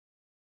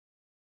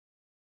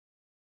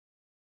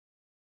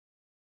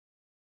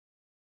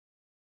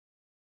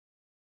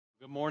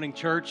Good morning,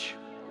 church.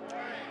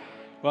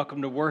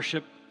 Welcome to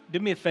worship.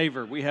 Do me a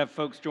favor. We have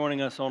folks joining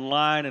us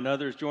online and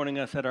others joining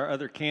us at our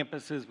other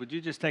campuses. Would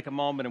you just take a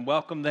moment and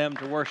welcome them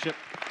to worship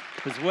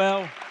as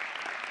well?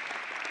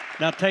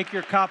 Now take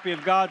your copy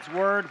of God's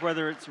Word,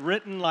 whether it's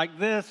written like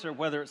this or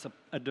whether it's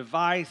a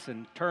device,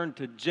 and turn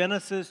to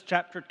Genesis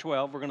chapter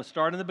 12. We're going to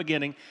start in the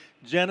beginning,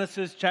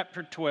 Genesis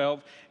chapter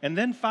 12, and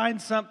then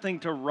find something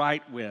to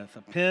write with.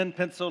 A pen,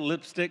 pencil,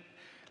 lipstick,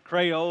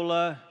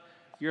 Crayola,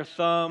 your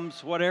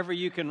thumbs, whatever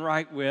you can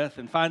write with,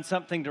 and find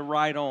something to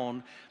write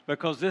on,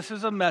 because this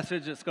is a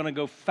message that's going to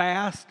go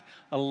fast,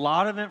 a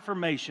lot of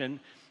information,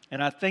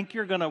 and I think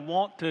you're going to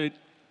want to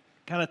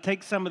kind of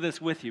take some of this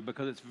with you,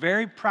 because it's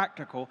very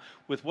practical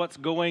with what's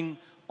going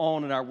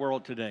on in our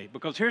world today.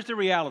 Because here's the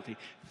reality.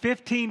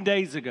 15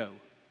 days ago,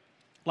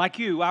 like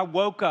you, I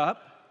woke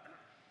up,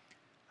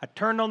 I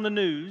turned on the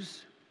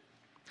news,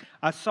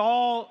 I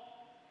saw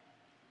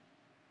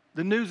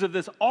the news of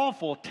this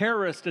awful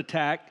terrorist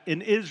attack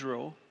in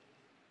Israel.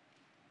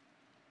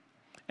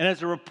 And as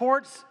the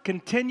reports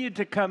continued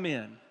to come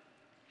in,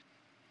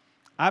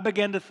 I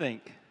began to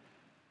think,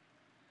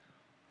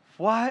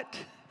 what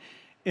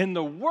in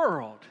the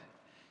world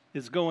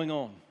is going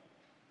on?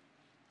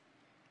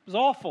 It was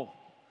awful.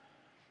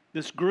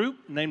 This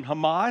group named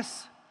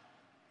Hamas,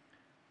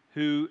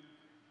 who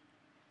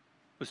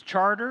was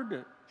chartered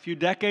a few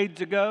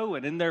decades ago,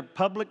 and in their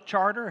public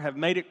charter have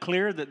made it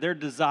clear that their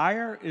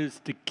desire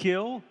is to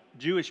kill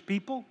Jewish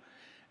people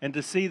and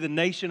to see the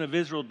nation of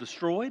Israel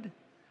destroyed.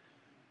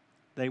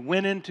 They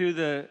went into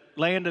the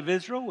land of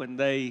Israel and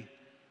they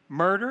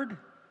murdered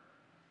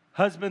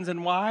husbands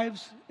and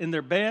wives in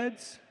their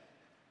beds,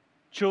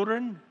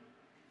 children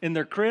in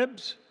their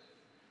cribs.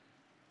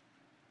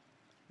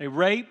 They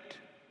raped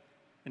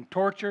and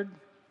tortured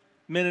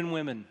men and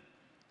women.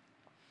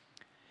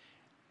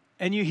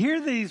 And you hear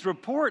these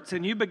reports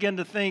and you begin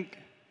to think,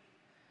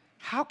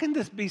 how can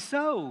this be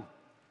so?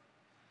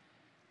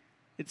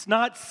 It's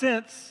not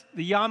since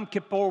the Yom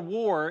Kippur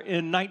War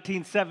in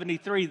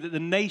 1973 that the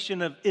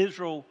nation of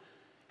Israel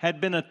had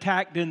been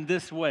attacked in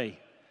this way.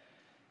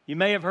 You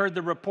may have heard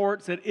the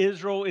reports that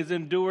Israel is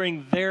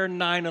enduring their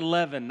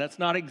 9/11. That's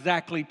not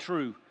exactly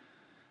true.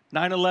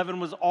 9/11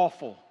 was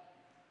awful.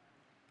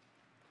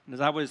 And as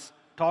I was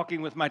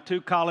talking with my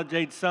two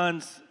college-age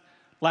sons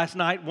last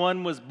night,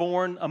 one was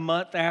born a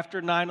month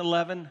after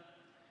 9/11.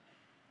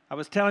 I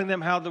was telling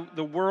them how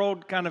the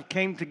world kind of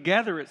came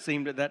together, it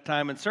seemed, at that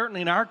time. And certainly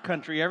in our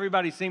country,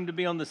 everybody seemed to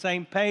be on the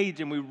same page,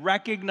 and we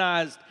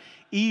recognized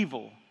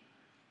evil.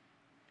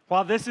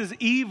 While this is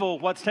evil,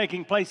 what's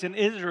taking place in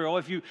Israel,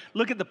 if you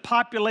look at the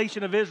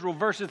population of Israel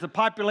versus the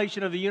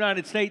population of the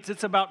United States,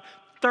 it's about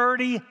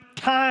 30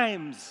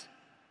 times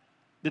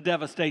the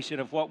devastation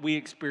of what we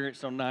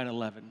experienced on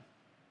 9/11.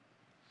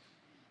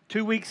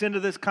 2 weeks into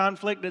this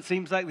conflict, it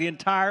seems like the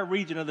entire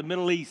region of the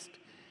Middle East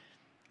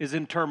is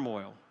in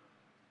turmoil.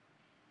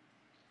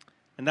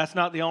 And that's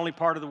not the only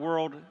part of the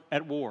world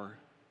at war.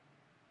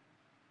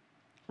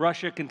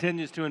 Russia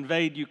continues to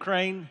invade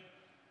Ukraine.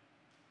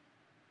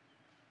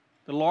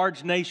 The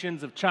large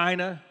nations of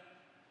China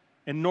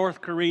and North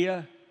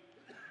Korea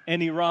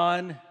and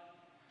Iran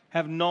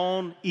have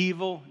known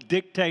evil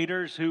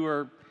dictators who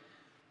are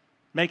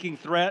making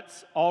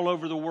threats all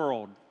over the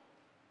world.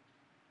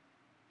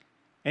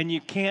 And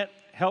you can't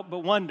help but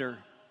wonder,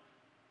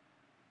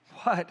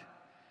 what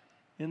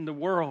in the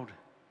world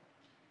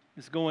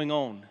is going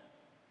on?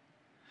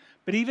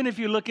 But even if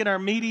you look in our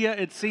media,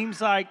 it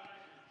seems like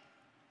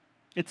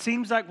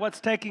what's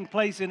taking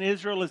place in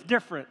Israel is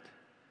different.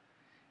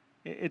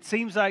 It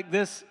seems like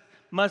this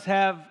must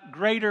have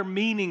greater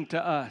meaning to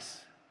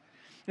us.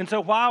 And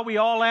so while we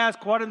all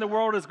ask what in the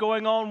world is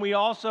going on, we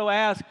also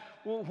ask,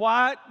 well,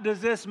 what does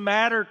this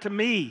matter to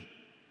me?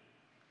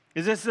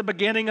 Is this the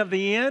beginning of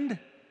the end?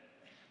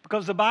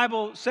 Because the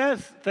Bible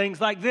says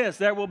things like this: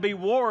 there will be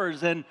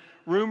wars and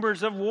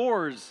rumors of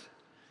wars.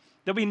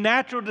 There'll be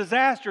natural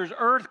disasters,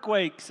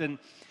 earthquakes, and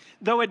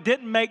though it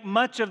didn't make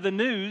much of the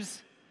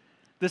news,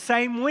 the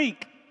same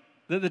week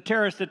that the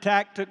terrorist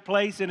attack took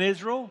place in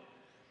Israel,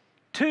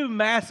 2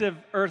 massive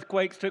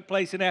earthquakes took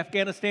place in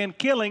Afghanistan,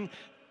 killing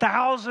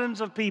thousands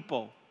of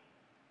people.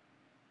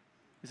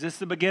 Is this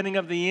the beginning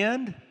of the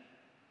end?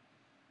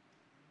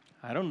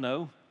 I don't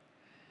know,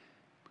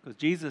 because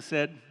Jesus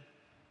said,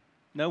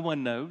 no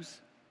one knows.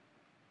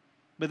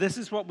 But this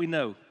is what we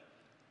know.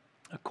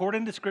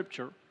 According to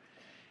Scripture,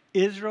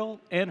 Israel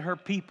and her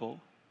people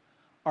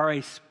are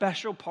a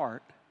special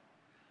part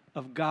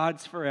of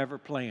God's forever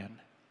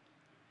plan.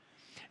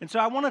 And so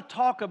I want to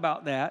talk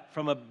about that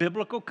from a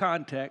biblical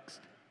context,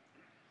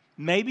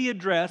 maybe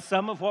address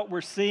some of what we're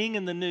seeing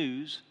in the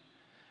news,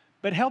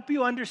 but help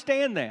you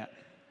understand that.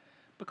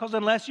 Because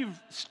unless you've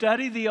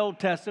studied the Old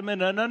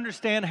Testament and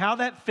understand how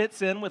that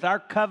fits in with our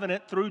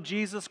covenant through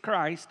Jesus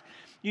Christ,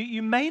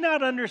 you may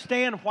not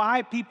understand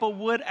why people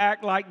would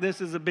act like this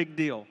is a big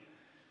deal.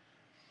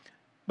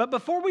 But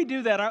before we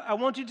do that, I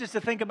want you just to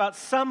think about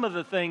some of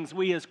the things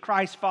we as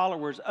Christ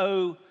followers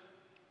owe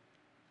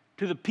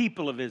to the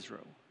people of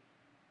Israel,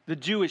 the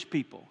Jewish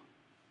people.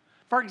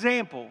 For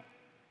example,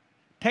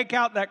 take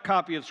out that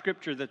copy of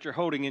Scripture that you're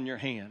holding in your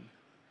hand,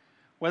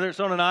 whether it's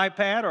on an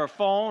iPad or a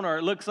phone or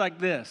it looks like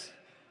this.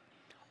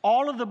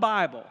 All of the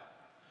Bible,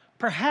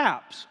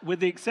 perhaps with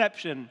the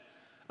exception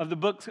of the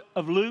books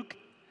of Luke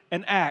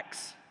and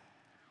Acts,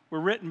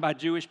 were written by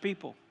Jewish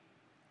people.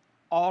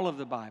 All of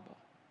the Bible.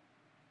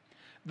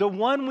 The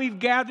one we've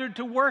gathered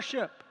to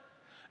worship,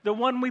 the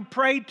one we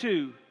pray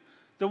to,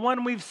 the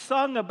one we've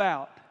sung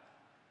about,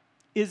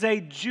 is a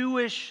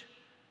Jewish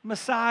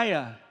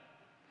Messiah.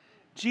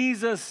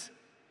 Jesus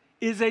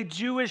is a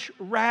Jewish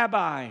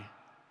rabbi.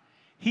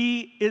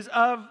 He is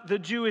of the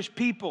Jewish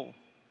people.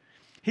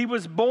 He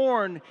was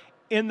born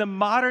in the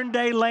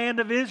modern-day land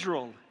of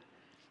Israel,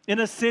 in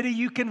a city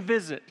you can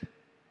visit.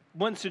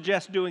 Wouldn't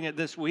suggest doing it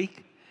this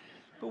week,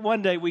 but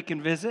one day we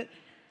can visit.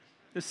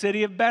 The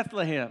city of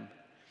Bethlehem.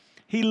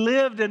 He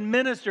lived and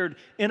ministered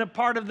in a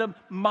part of the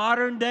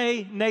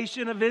modern-day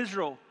nation of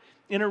Israel,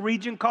 in a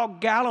region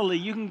called Galilee.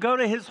 You can go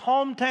to his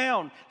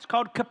hometown. It's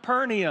called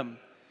Capernaum.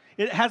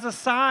 It has a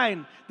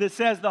sign that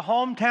says the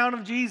hometown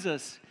of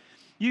Jesus.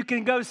 You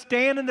can go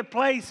stand in the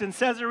place in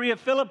Caesarea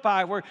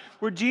Philippi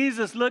where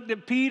Jesus looked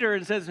at Peter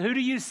and says, "Who do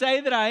you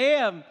say that I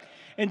am?"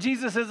 And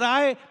Jesus says,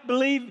 "I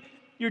believe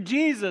you're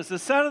Jesus, the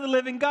Son of the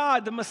living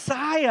God, the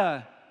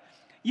Messiah."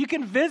 You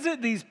can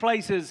visit these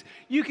places.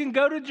 You can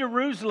go to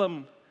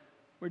Jerusalem,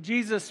 where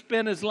Jesus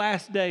spent his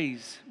last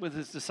days with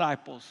his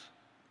disciples,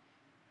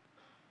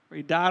 where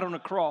he died on a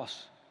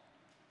cross.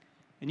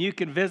 And you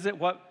can visit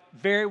what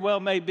very well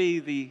may be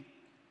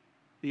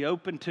the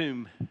open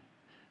tomb,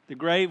 the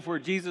grave where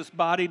Jesus'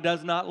 body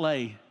does not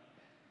lay,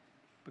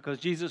 because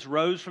Jesus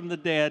rose from the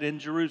dead in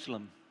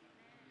Jerusalem.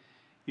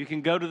 You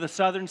can go to the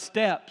southern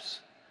steps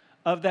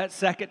of that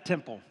second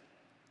temple,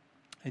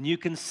 and you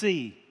can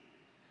see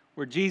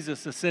where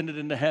Jesus ascended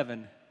into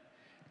heaven.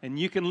 And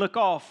you can look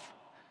off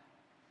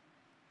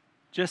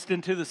just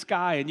into the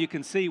sky, and you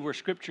can see where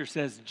Scripture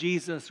says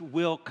Jesus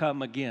will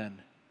come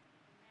again.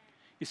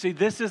 You see,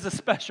 this is a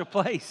special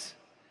place.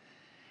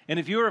 And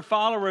if you're a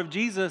follower of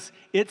Jesus,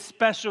 it's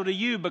special to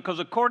you, because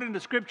according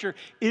to Scripture,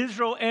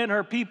 Israel and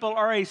her people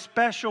are a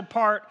special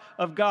part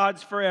of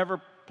God's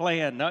forever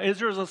plan. Now,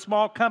 Israel is a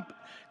small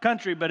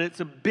country, but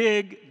it's a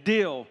big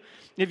deal.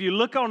 If you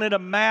look on it, a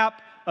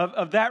map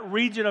of that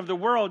region of the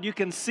world, you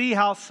can see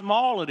how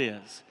small it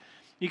is.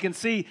 You can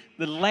see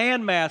the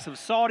landmass of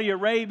Saudi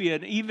Arabia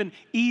and even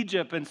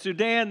Egypt and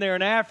Sudan there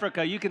in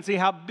Africa. You can see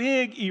how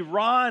big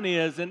Iran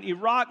is and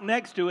Iraq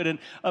next to it. And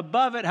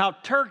above it, how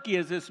Turkey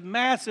is, this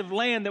massive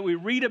land that we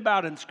read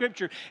about in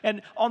Scripture.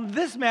 And on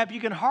this map,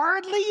 you can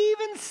hardly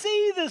even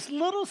see this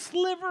little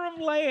sliver of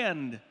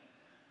land.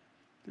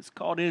 It's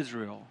called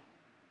Israel.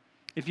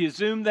 If you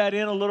zoom that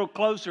in a little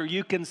closer,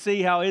 you can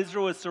see how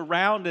Israel is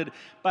surrounded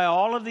by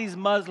all of these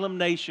Muslim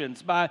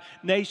nations, by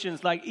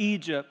nations like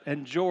Egypt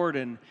and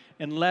Jordan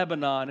and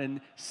Lebanon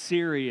and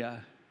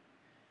Syria.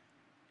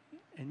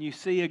 And you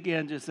see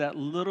again just that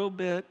little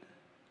bit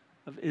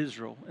of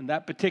Israel. In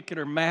that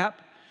particular map,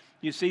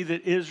 you see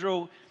that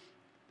Israel,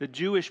 the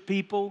Jewish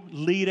people,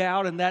 lead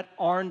out in that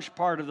orange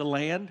part of the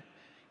land.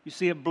 You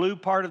see a blue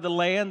part of the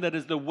land that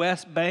is the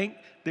West Bank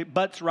that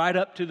butts right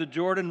up to the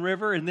Jordan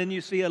River. And then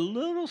you see a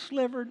little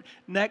sliver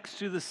next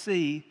to the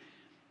sea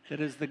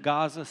that is the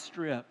Gaza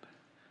Strip,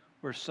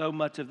 where so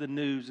much of the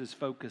news is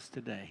focused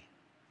today.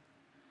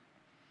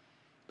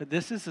 But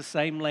this is the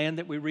same land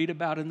that we read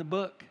about in the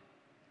book.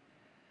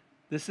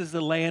 This is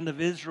the land of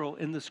Israel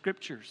in the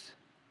Scriptures.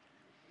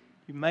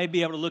 You may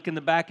be able to look in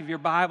the back of your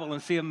Bible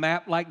and see a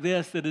map like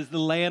this that is the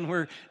land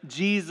where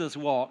Jesus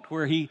walked,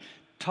 where he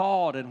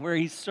taught and where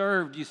he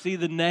served. You see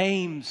the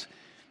names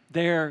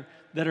there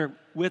that are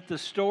with the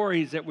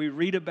stories that we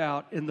read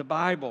about in the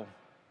Bible.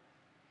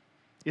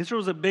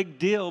 Israel's a big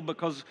deal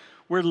because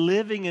we're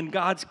living in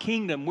God's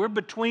kingdom. We're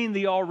between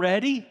the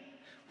already,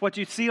 what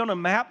you see on a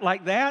map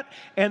like that,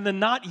 and the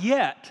not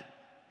yet,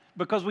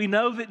 because we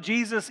know that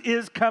Jesus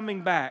is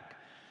coming back.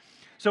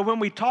 So when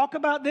we talk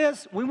about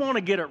this, we want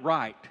to get it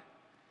right.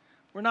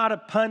 We're not a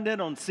pundit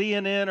on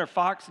CNN or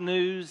Fox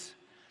News.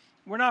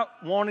 We're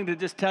not wanting to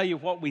just tell you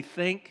what we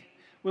think.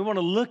 We want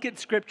to look at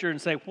Scripture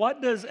and say,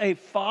 what does a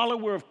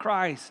follower of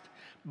Christ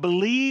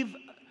believe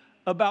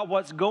about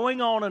what's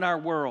going on in our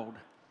world,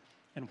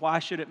 and why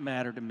should it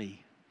matter to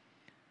me?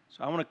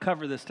 So I want to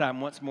cover this time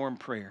once more in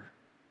prayer.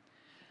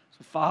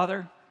 So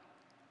Father,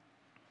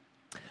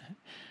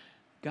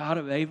 God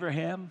of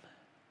Abraham,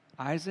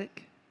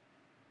 Isaac,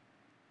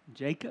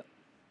 Jacob,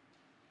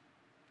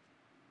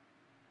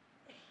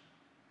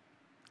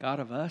 God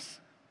of us,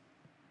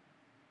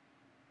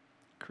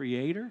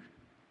 Creator,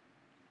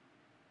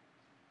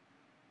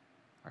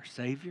 our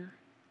Savior.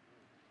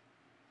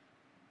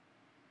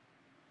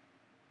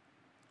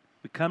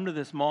 We come to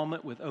this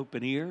moment with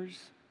open ears,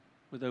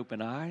 with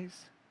open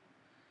eyes,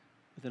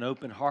 with an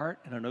open heart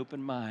and an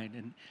open mind.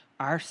 And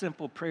our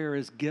simple prayer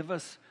is, give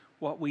us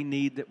what we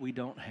need that we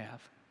don't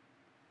have.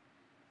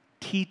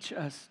 Teach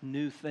us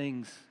new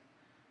things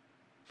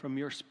from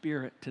your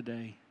Spirit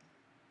today.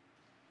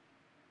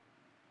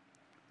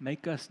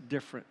 Make us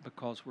different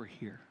because we're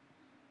here.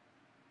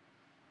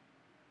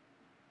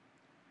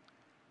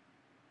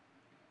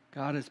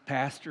 God, as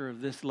pastor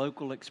of this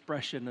local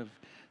expression of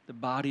the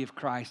body of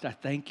Christ, I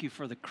thank you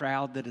for the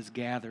crowd that is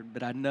gathered.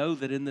 But I know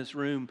that in this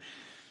room,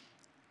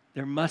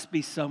 there must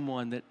be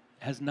someone that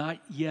has not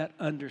yet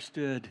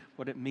understood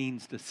what it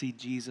means to see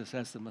Jesus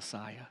as the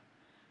Messiah.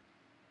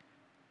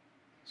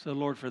 So,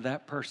 Lord, for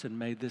that person,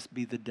 may this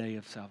be the day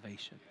of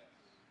salvation.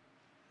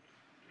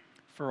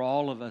 For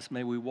all of us,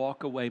 may we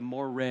walk away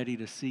more ready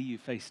to see you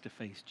face to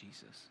face,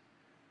 Jesus.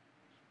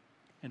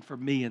 And for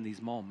me in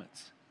these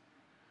moments,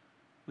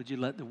 would you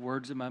let the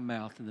words of my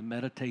mouth and the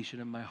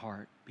meditation of my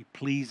heart be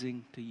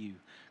pleasing to you?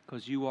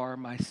 Because you are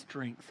my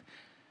strength,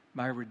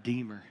 my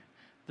Redeemer,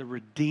 the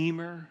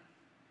Redeemer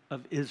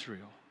of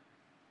Israel,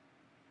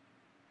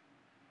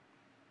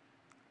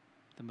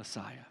 the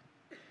Messiah.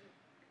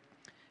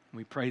 And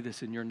we pray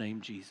this in your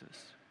name,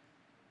 Jesus.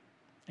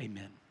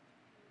 Amen.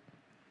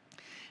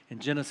 In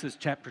Genesis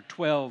chapter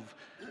 12,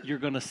 you're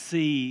going to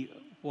see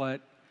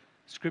what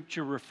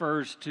Scripture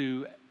refers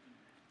to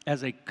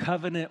as a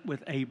covenant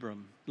with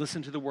Abram.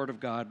 Listen to the word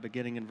of God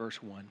beginning in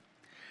verse 1.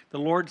 The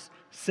Lord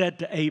said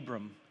to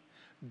Abram,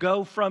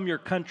 "Go from your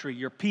country,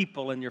 your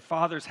people, and your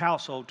father's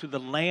household to the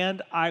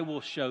land I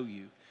will show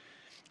you."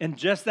 And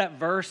just that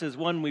verse is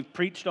one we've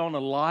preached on a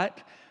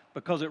lot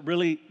because it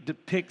really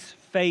depicts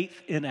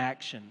faith in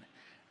action.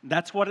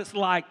 That's what it's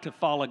like to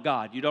follow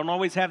God. You don't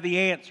always have the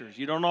answers.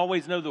 You don't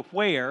always know the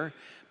where,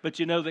 but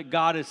you know that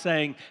God is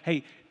saying,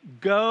 hey,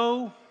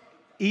 go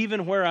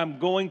even where I'm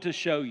going to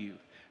show you.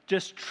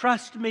 Just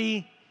trust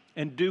me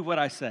and do what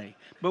I say.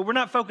 But we're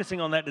not focusing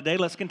on that today.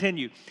 Let's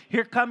continue.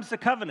 Here comes the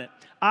covenant.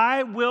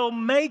 I will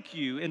make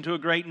you into a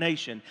great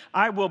nation.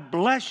 I will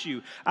bless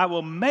you. I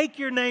will make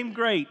your name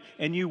great,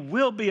 and you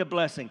will be a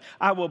blessing.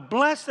 I will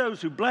bless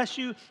those who bless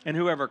you, and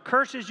whoever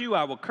curses you,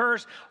 I will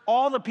curse.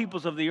 All the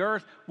peoples of the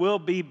earth will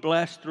be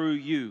blessed through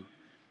you.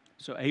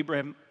 So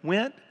Abraham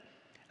went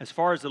as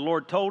far as the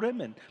Lord told him,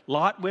 and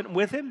Lot went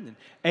with him.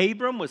 And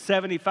Abram was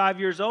 75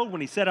 years old when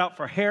he set out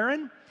for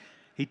Haran.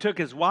 He took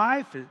his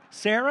wife,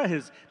 Sarah,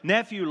 his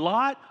nephew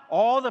Lot,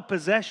 all the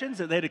possessions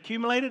that they'd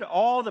accumulated,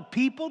 all the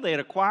people they had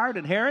acquired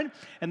in Haran,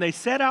 and they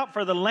set out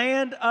for the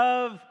land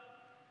of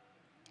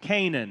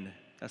Canaan.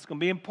 That's going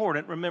to be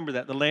important. Remember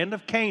that. The land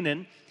of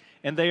Canaan,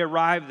 and they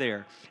arrived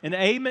there. And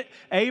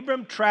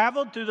Abram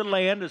traveled through the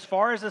land as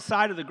far as the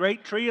site of the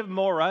great tree of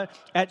Moreh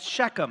at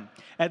Shechem.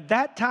 At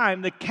that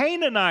time, the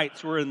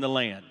Canaanites were in the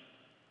land.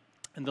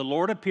 And the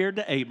Lord appeared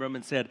to Abram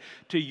and said,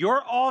 "To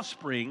your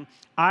offspring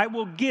I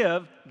will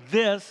give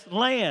this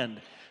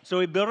land." So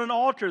he built an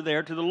altar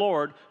there to the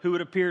Lord who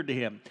had appeared to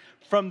him.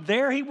 From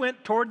there he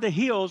went toward the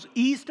hills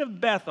east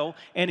of Bethel,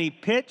 and he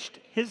pitched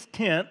his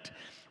tent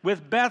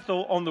with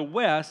Bethel on the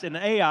west and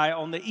Ai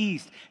on the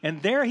east.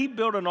 And there he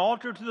built an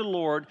altar to the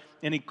Lord,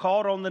 and he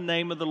called on the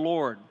name of the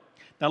Lord.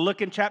 Now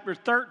look in chapter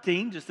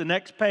 13, just the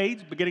next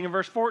page, beginning in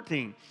verse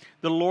 14.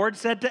 The Lord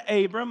said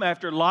to Abram,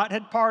 after Lot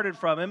had parted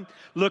from him,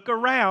 "Look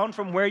around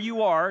from where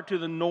you are to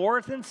the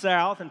north and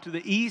south and to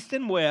the east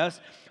and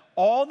west.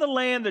 All the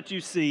land that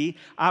you see,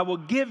 I will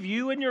give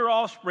you and your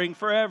offspring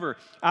forever.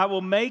 I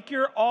will make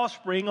your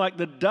offspring like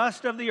the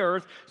dust of the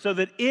earth, so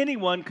that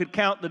anyone could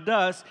count the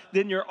dust,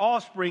 then your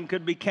offspring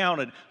could be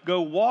counted.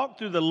 Go walk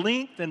through the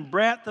length and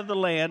breadth of the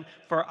land,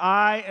 for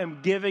I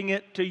am giving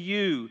it to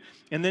you."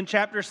 And then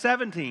chapter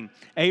 17,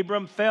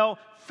 Abram fell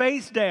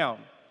face down,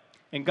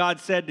 and God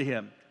said to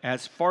him,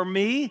 "As for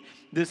me,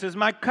 this is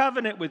my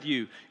covenant with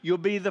you. You'll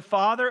be the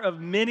father of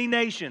many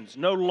nations.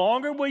 No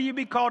longer will you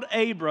be called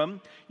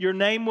Abram. Your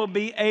name will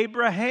be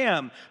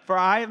Abraham, for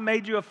I have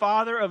made you a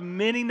father of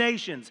many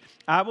nations.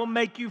 I will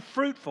make you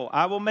fruitful.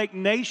 I will make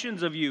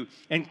nations of you,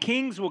 and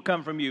kings will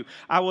come from you.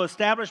 I will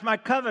establish my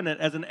covenant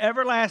as an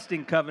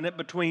everlasting covenant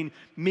between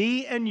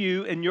me and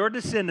you and your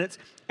descendants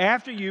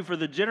after you for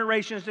the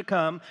generations to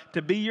come,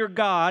 to be your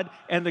God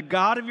and the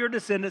God of your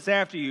descendants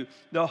after you.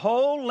 The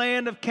whole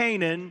land of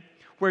Canaan,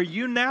 where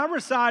you now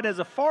reside as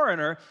a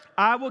foreigner,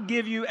 I will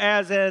give you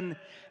as an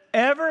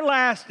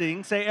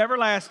everlasting," say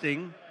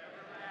everlasting,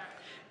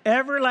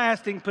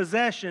 everlasting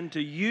possession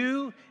to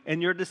you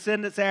and your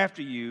descendants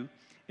after you,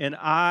 and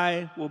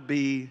I will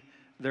be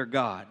their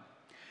God.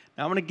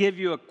 Now I'm going to give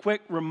you a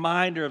quick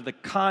reminder of the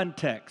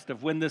context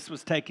of when this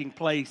was taking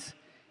place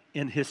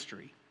in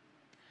history.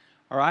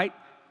 All right?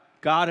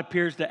 God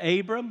appears to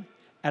Abram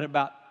at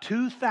about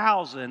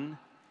 2000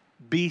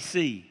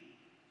 BC.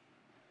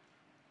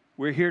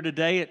 We're here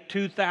today at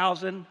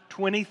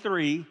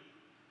 2023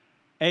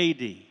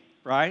 AD,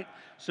 right?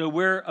 So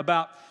we're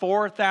about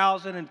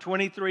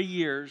 4,023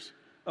 years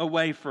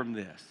away from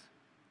this.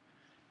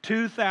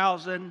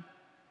 2000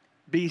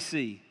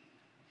 BC.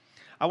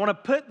 I want to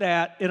put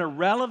that in a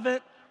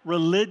relevant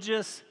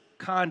religious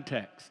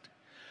context,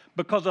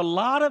 because a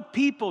lot of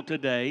people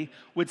today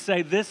would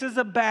say this is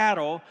a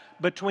battle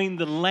between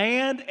the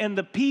land and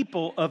the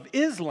people of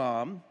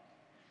Islam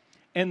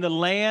and the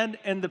land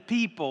and the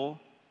people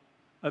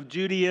of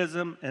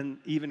Judaism and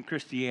even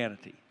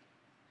Christianity.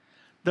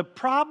 The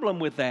problem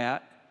with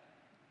that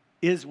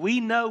is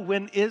we know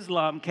when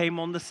Islam came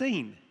on the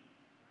scene.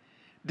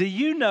 Do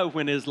you know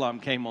when Islam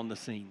came on the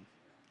scene?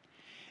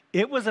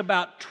 It was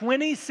about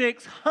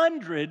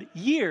 2,600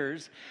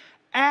 years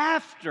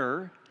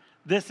after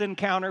this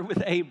encounter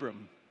with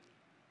Abram.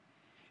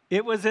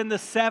 It was in the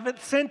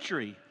 7th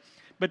century,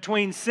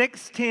 between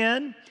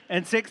 610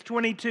 and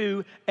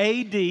 622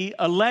 AD,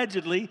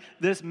 allegedly,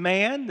 this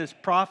man, this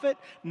prophet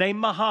named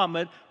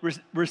Muhammad,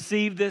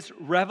 received this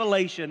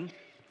revelation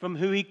from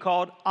who he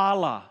called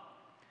Allah.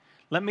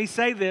 Let me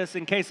say this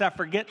in case I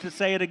forget to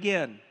say it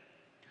again.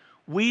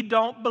 We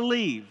don't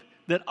believe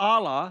that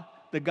Allah,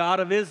 the God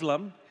of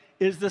Islam,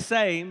 is the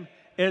same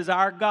as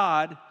our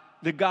God,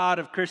 the God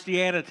of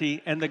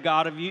Christianity and the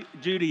God of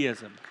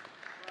Judaism.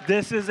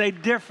 This is a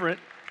different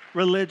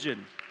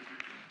religion.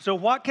 So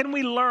what can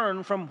we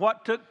learn from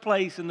what took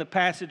place in the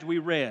passage we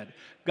read?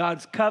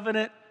 God's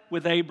covenant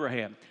with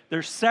Abraham.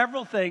 There's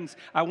several things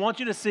I want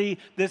you to see.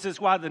 This is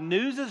why the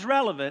news is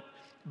relevant,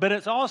 but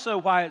it's also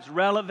why it's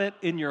relevant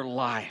in your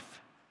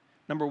life.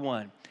 Number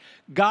one,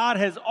 God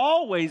has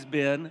always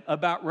been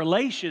about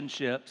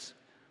relationships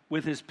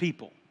with his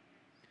people.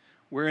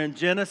 We're in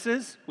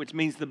Genesis, which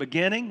means the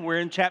beginning. We're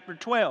in chapter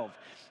 12.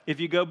 If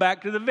you go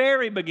back to the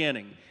very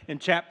beginning, in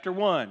chapter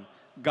 1,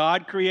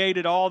 God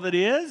created all that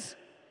is,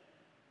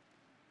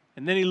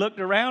 and then he looked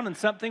around and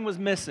something was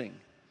missing.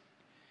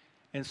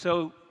 And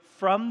so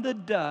from the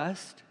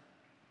dust,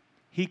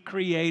 he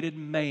created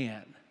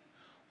man.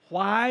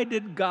 Why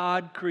did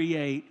God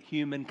create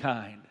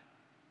humankind?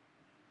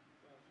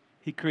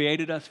 He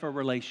created us for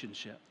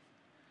relationship,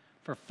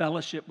 for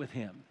fellowship with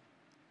him.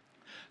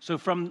 So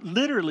from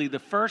literally the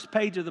first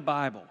page of the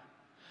Bible,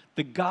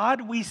 the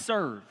God we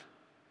serve,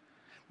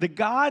 the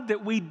God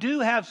that we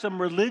do have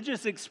some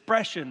religious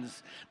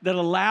expressions that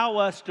allow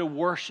us to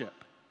worship,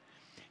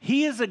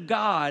 he is a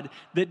God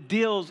that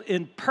deals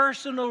in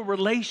personal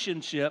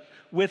relationship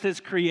with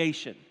his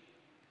creation.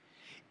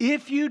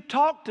 If you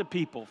talk to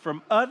people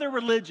from other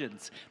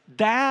religions,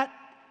 that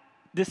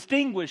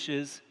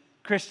distinguishes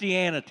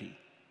Christianity.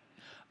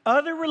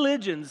 Other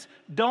religions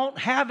don't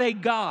have a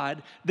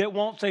God that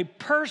wants a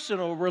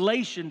personal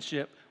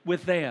relationship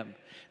with them.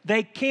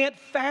 They can't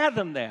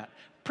fathom that,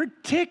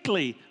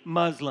 particularly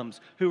Muslims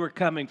who are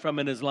coming from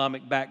an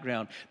Islamic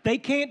background. They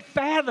can't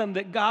fathom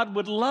that God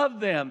would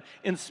love them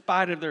in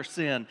spite of their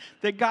sin,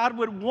 that God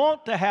would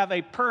want to have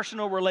a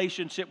personal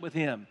relationship with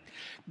him.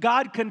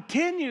 God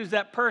continues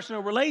that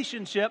personal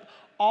relationship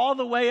all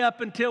the way up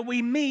until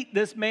we meet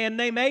this man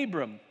named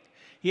Abram.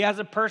 He has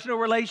a personal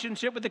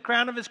relationship with the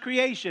crown of his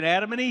creation,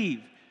 Adam and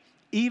Eve,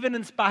 even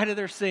in spite of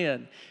their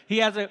sin. He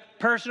has a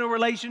personal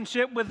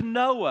relationship with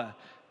Noah,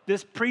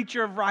 this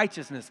preacher of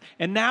righteousness.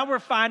 And now we're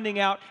finding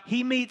out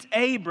he meets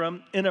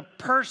Abram in a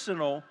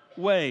personal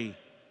way.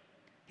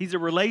 He's a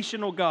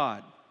relational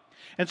God.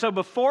 And so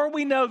before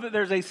we know that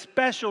there's a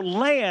special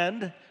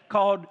land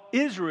called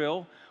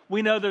Israel,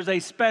 we know there's a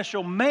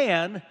special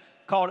man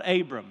called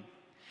Abram.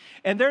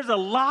 And there's a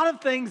lot of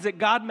things that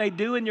God may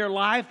do in your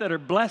life that are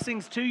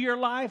blessings to your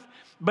life,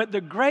 but the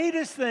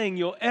greatest thing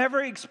you'll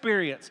ever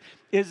experience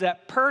is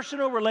that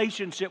personal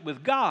relationship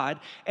with God.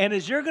 And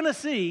as you're going to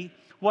see,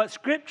 what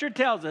Scripture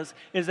tells us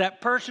is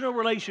that personal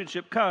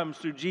relationship comes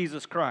through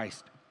Jesus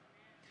Christ.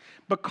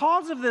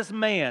 Because of this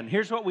man,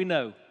 here's what we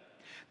know.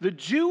 The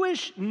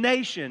Jewish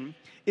nation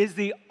is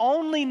the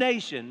only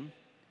nation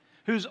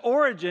whose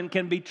origin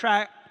can be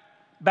tracked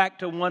back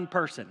to one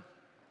person.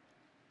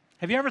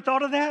 Have you ever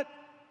thought of that?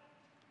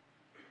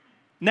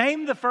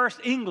 Name the first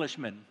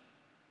Englishman.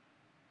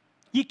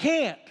 You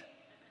can't.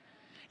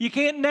 You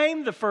can't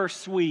name the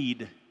first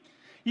Swede.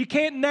 You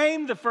can't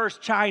name the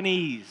first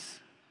Chinese.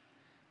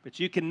 But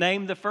you can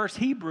name the first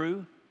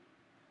Hebrew,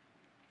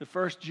 the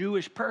first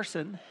Jewish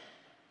person.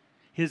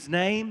 His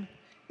name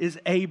is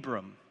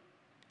Abram.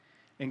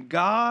 And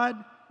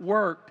God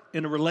worked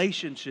in a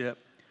relationship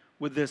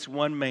with this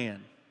one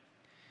man.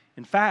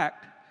 In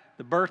fact,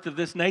 the birth of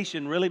this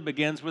nation really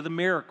begins with a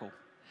miracle.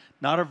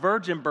 Not a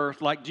virgin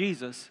birth like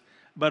Jesus,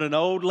 but an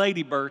old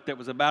lady birth that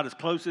was about as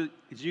close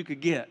as you could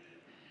get,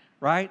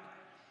 right?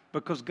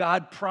 Because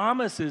God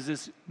promises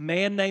this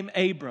man named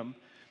Abram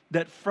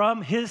that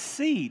from his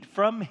seed,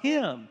 from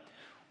him,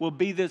 will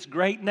be this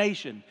great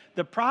nation.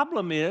 The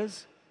problem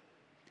is,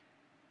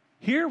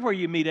 here where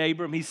you meet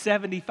Abram, he's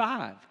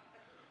 75.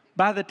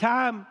 By the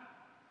time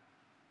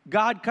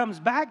God comes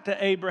back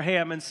to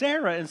Abraham and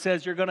Sarah and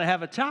says, you're going to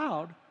have a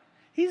child,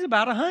 he's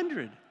about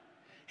 100.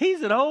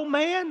 He's an old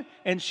man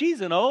and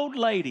she's an old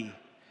lady.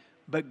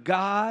 But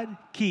God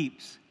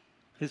keeps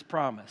his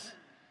promise.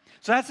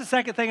 So that's the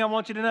second thing I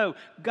want you to know.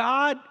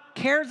 God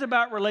cares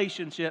about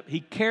relationship. He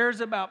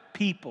cares about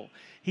people.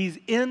 He's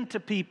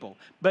into people.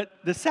 But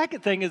the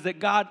second thing is that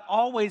God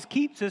always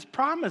keeps his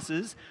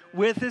promises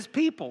with his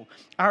people.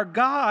 Our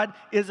God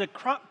is a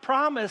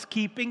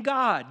promise-keeping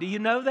God. Do you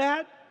know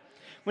that?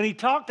 When he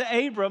talked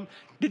to Abram,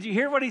 did you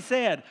hear what he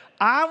said?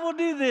 I will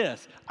do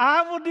this.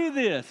 I will do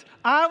this.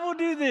 I will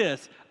do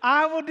this.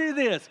 I will do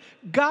this.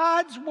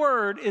 God's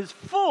word is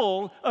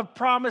full of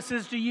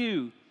promises to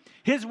you.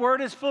 His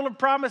word is full of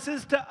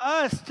promises to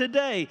us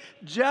today,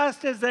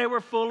 just as they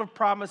were full of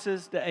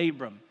promises to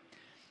Abram.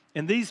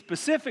 And these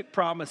specific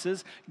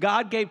promises,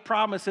 God gave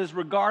promises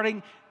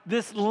regarding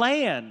this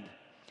land.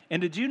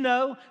 And did you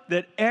know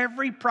that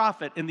every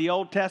prophet in the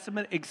Old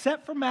Testament,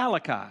 except for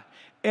Malachi,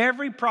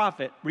 every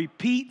prophet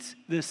repeats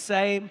the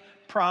same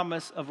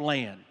promise of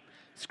land?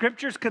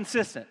 Scripture's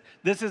consistent.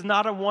 This is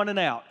not a one and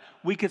out.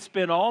 We could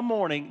spend all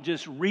morning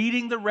just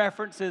reading the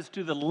references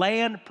to the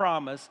land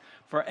promise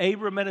for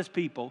Abram and his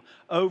people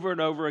over and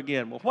over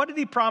again. Well, what did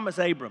he promise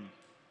Abram?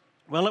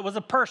 Well, it was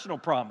a personal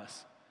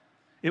promise.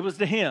 It was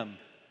to him.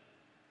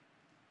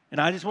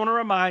 And I just want to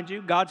remind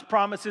you, God's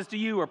promises to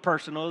you are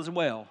personal as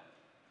well.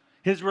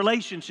 His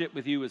relationship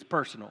with you is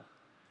personal.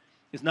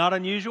 It's not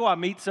unusual. I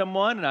meet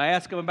someone and I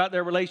ask them about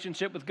their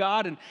relationship with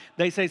God, and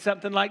they say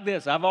something like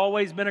this: I've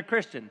always been a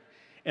Christian.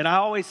 And I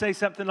always say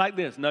something like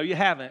this: no, you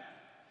haven't.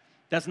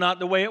 That's not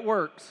the way it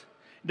works.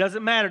 It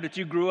doesn't matter that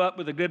you grew up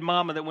with a good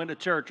mama that went to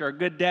church, or a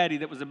good daddy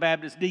that was a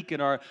Baptist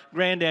deacon, or a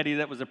granddaddy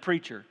that was a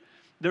preacher.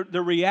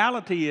 The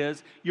reality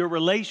is your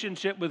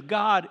relationship with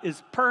God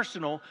is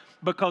personal,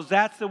 because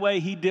that's the way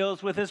He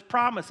deals with His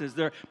promises.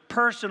 They're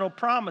personal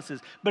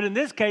promises. But in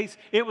this case,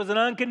 it was an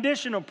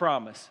unconditional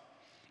promise.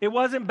 It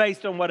wasn't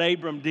based on what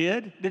Abram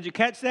did. Did you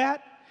catch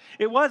that?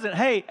 It wasn't,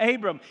 hey,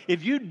 Abram,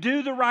 if you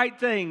do the right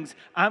things,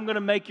 I'm going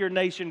to make your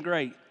nation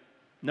great.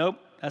 Nope,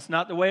 that's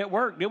not the way it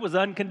worked. It was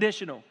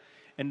unconditional.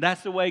 And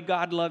that's the way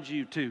God loves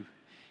you too.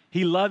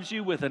 He loves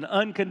you with an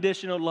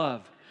unconditional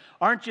love.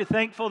 Aren't you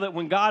thankful that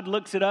when God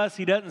looks at us,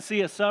 He doesn't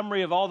see a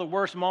summary of all the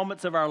worst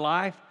moments of our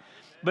life?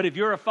 But if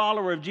you're a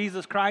follower of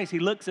Jesus Christ, He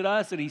looks at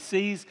us and He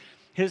sees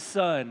His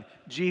Son,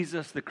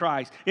 Jesus the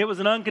Christ. It was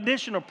an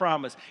unconditional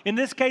promise. In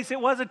this case, it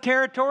was a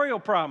territorial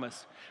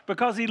promise,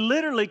 because He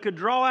literally could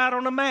draw out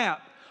on a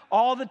map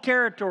all the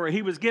territory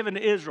He was given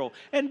to Israel.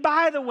 And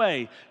by the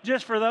way,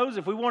 just for those,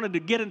 if we wanted to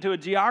get into a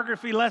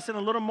geography lesson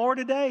a little more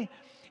today,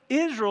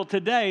 Israel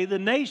today, the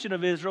nation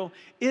of Israel,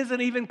 isn't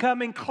even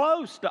coming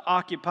close to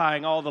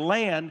occupying all the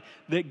land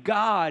that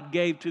God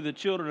gave to the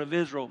children of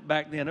Israel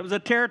back then. It was a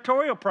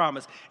territorial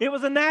promise. It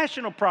was a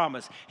national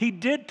promise. He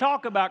did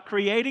talk about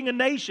creating a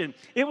nation.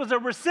 It was a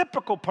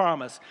reciprocal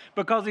promise,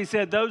 because He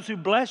said, those who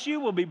bless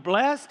you will be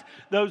blessed.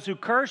 Those who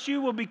curse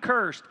you will be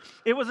cursed.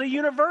 It was a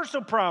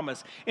universal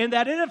promise in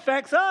that it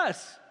affects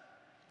us.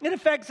 It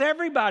affects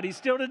everybody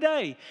still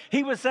today.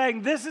 He was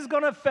saying this is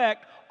going to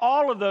affect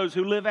all of those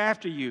who live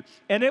after you.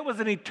 And it was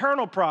an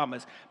eternal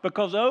promise,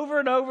 because over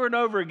and over and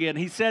over again,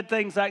 He said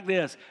things like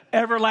this: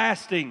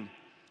 everlasting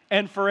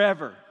and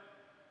forever.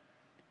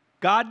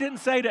 God didn't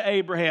say to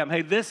Abraham,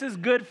 hey, this is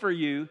good for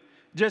you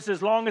just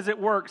as long as it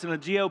works in a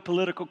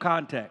geopolitical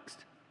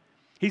context.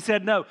 He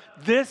said, no,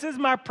 this is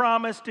my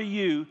promise to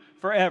you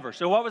forever.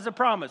 So what was the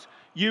promise?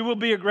 You will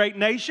be a great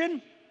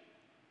nation.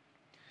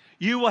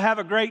 You will have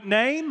a great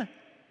name.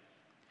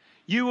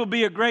 You will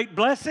be a great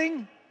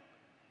blessing.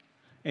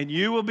 And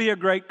you will be a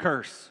great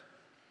curse.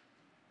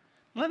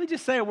 Let me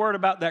just say a word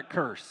about that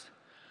curse.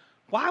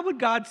 Why would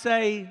God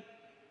say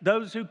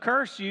those who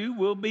curse you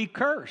will be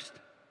cursed?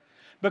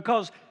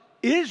 Because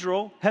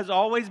Israel has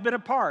always been a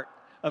part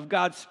of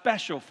God's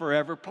special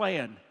forever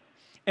plan.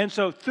 And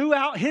so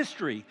throughout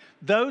history,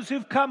 those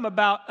who've come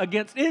about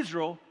against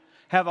Israel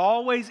have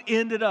always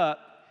ended up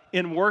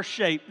in worse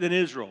shape than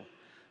Israel.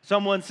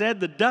 Someone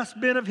said the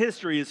dustbin of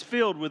history is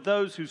filled with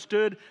those who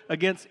stood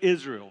against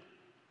Israel.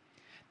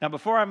 Now,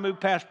 before I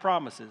move past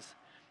promises,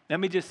 let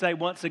me just say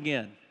once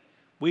again,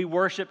 we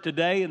worship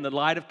today in the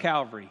light of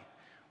Calvary.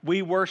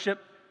 We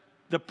worship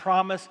the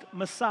promised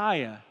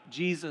Messiah,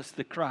 Jesus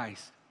the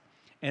Christ.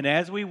 And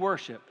as we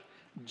worship,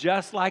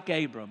 just like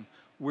Abram,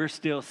 we're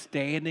still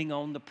standing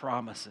on the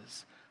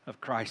promises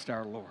of Christ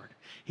our Lord.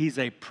 He's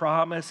a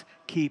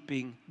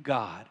promise-keeping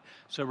God.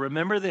 So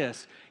remember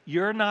this: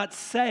 you're not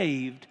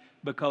saved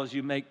because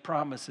you make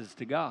promises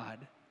to God.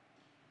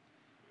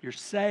 You're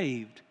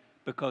saved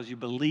because you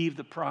believe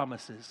the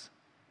promises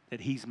that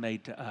He's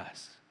made to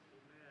us.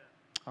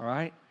 All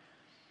right?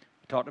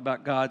 We talked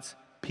about God's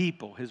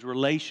people, His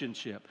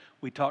relationship.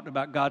 We talked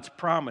about God's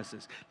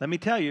promises. Let me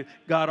tell you,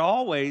 God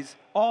always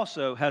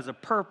also has a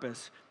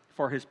purpose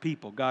for His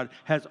people. God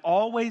has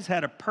always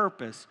had a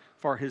purpose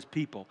for His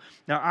people.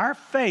 Now, our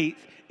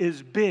faith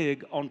is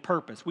big on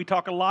purpose. We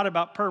talk a lot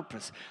about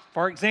purpose.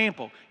 For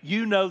example,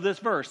 you know this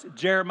verse,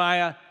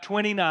 Jeremiah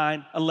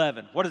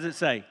 29:11. What does it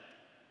say?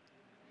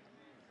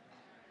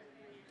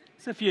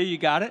 A few of you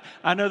got it.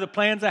 I know the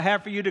plans I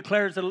have for you,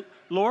 declares the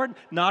Lord,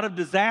 not of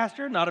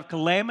disaster, not of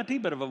calamity,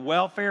 but of a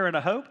welfare and a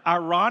hope.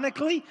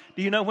 Ironically,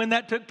 do you know when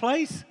that took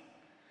place?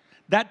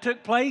 That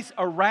took place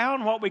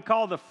around what we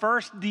call the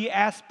first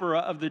diaspora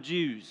of the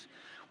Jews.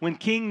 When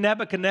King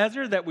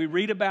Nebuchadnezzar, that we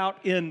read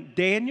about in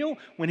Daniel,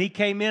 when he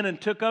came in and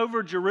took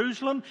over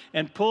Jerusalem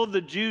and pulled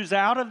the Jews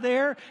out of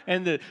there,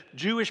 and the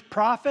Jewish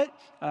prophet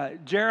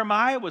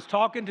Jeremiah was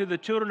talking to the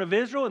children of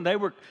Israel, and they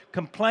were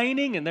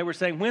complaining, and they were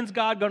saying, when's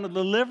God going to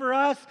deliver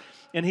us?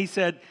 And he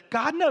said,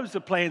 God knows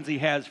the plans He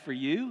has for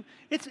you.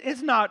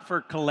 It's not for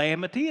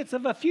calamity, it's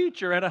of a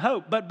future and a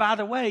hope. But by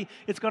the way,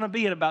 it's going to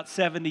be in about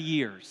 70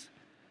 years.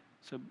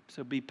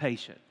 So be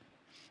patient.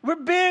 We're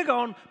big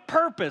on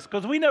purpose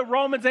because we know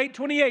Romans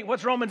 8:28.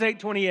 What's Romans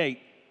 8:28?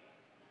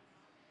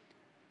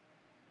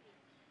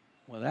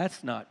 Well,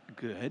 that's not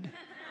good.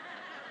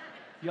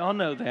 Y'all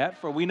know that.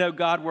 For we know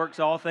God works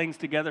all things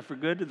together for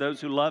good to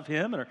those who love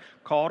him and are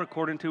called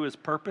according to his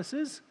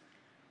purposes.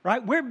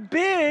 Right? We're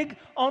big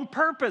on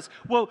purpose.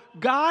 Well,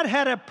 God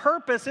had a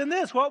purpose in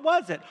this. What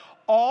was it?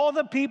 All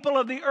the people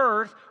of the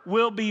earth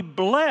will be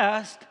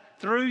blessed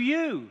through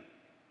you.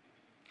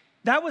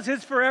 That was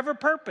his forever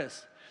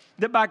purpose.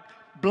 That by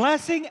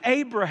blessing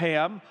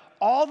Abraham,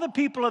 all the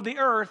people of the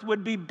earth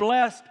would be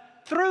blessed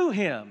through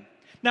him.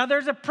 Now,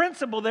 there's a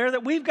principle there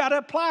that we've got to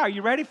apply. Are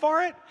you ready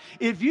for it?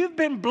 If you've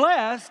been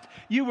blessed,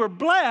 you were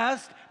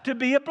blessed to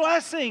be a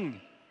blessing.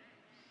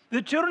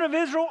 The children of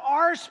Israel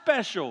are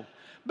special.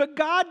 But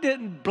God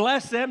didn't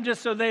bless them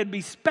just so they'd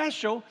be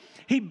special.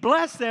 He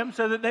blessed them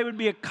so that they would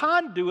be a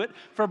conduit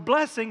for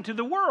blessing to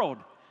the world.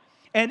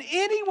 And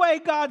any way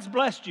God's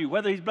blessed you,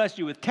 whether he's blessed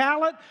you with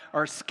talent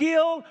or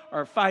skill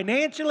or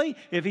financially,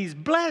 if he's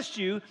blessed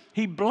you,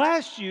 he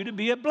blessed you to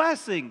be a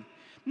blessing.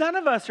 None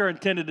of us are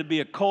intended to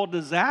be a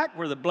cul-de-sac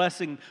where the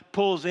blessing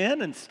pulls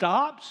in and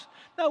stops.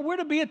 No, we're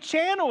to be a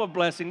channel of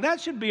blessing.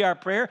 That should be our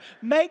prayer.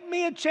 Make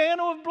me a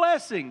channel of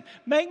blessing.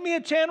 Make me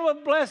a channel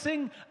of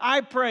blessing,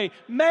 I pray.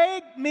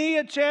 Make me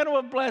a channel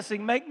of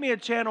blessing. Make me a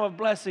channel of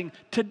blessing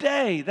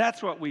today.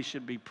 That's what we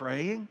should be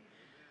praying.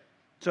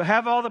 So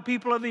have all the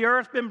people of the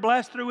earth been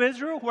blessed through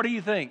Israel? What do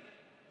you think?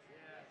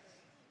 Yes.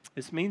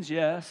 This means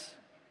yes.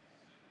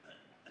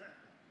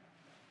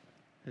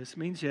 This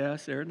means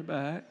yes. There in the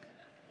back.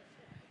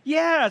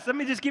 Yes. Let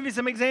me just give you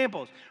some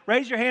examples.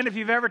 Raise your hand if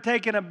you've ever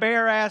taken a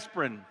Bayer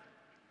aspirin.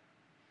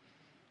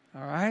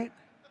 All right?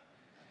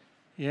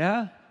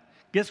 Yeah?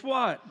 Guess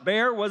what?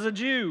 Bayer was a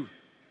Jew.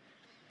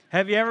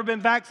 Have you ever been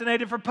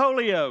vaccinated for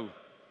polio?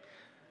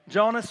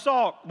 Jonas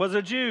Salk was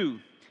a Jew.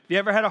 Have you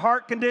ever had a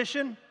heart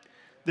condition?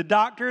 The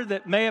doctor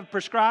that may have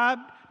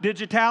prescribed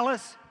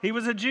digitalis, he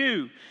was a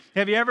Jew.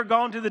 Have you ever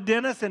gone to the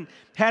dentist and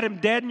had him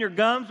deaden your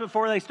gums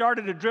before they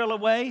started to drill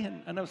away?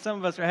 And I know some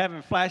of us are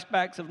having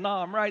flashbacks of, no,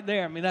 I'm right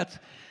there. I mean, that's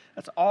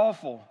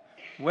awful.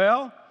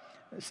 Well,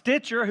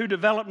 Stitcher, who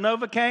developed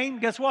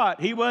Novocaine, guess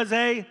what? He was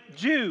a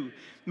Jew.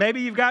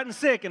 Maybe you've gotten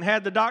sick and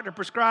had the doctor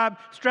prescribe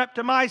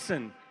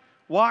streptomycin.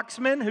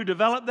 Waxman, who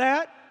developed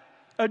that,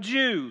 a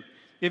Jew.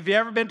 If you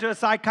ever been to a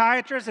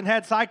psychiatrist and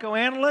had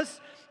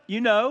psychoanalysts,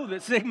 you know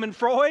that Sigmund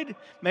Freud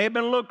may have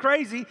been a little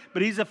crazy,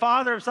 but he's the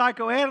father of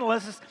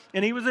psychoanalysts,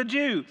 and he was a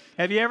Jew.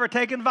 Have you ever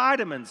taken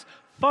vitamins?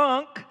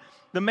 Funk,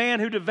 the man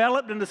who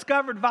developed and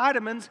discovered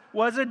vitamins,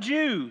 was a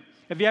Jew.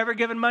 Have you ever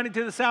given money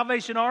to the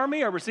Salvation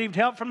Army or received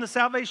help from the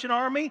Salvation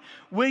Army?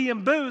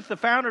 William Booth, the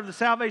founder of the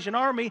Salvation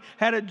Army,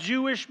 had a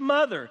Jewish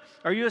mother.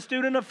 Are you a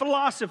student of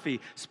philosophy?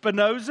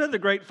 Spinoza, the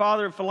great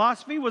father of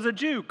philosophy, was a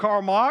Jew.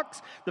 Karl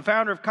Marx, the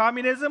founder of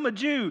communism, a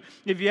Jew.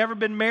 If you ever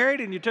been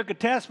married and you took a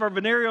test for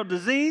venereal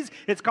disease,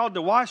 it's called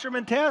the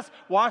Wasserman test.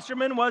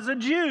 Wasserman was a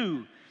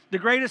Jew. The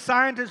greatest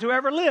scientist who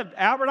ever lived,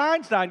 Albert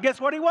Einstein,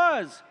 guess what he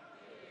was?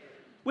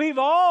 We've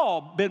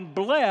all been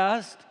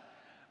blessed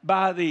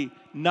by the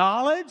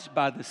knowledge,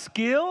 by the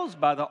skills,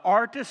 by the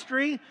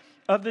artistry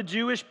of the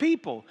Jewish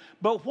people.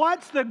 But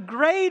what's the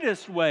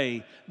greatest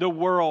way the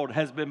world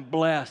has been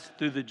blessed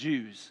through the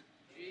Jews?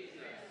 Jesus.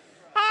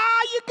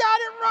 You got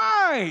it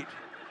right.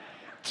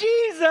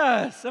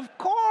 Jesus, of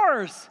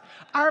course.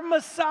 Our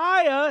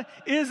Messiah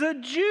is a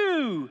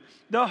Jew.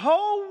 The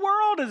whole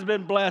world has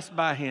been blessed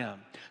by him.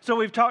 So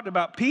we've talked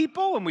about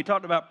people, and we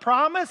talked about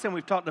promise, and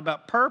we've talked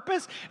about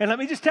purpose. And let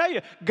me just tell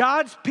you,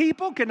 God's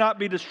people cannot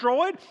be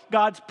destroyed.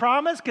 God's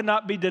promise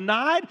cannot be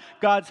denied.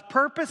 God's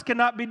purpose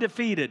cannot be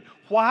defeated.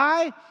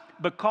 Why?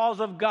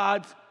 Because of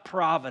God's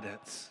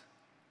providence.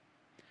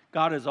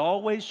 God has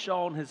always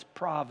shown his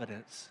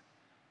providence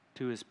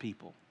to his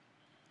people.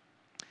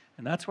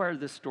 And that's where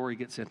this story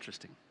gets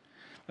interesting.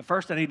 But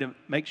first, I need to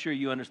make sure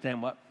you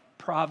understand what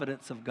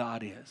providence of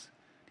God is.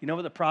 Do you know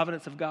what the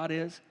providence of God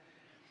is?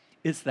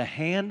 It's the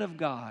hand of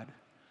God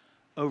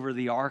over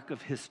the arc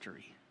of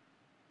history.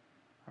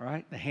 All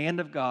right? The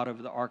hand of God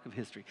over the arc of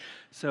history.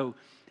 So,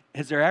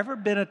 has there ever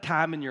been a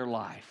time in your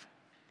life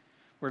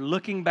where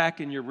looking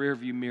back in your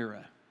rearview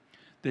mirror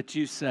that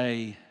you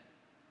say,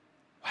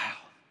 wow,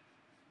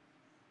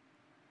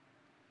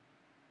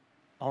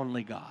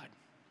 only God?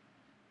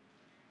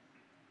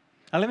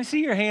 Now, let me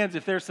see your hands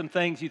if there's some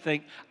things you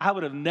think, I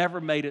would have never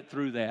made it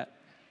through that,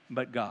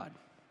 but God.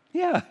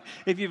 Yeah,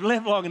 if you've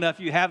lived long enough,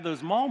 you have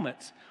those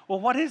moments.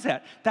 Well, what is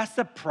that? That's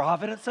the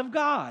providence of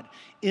God.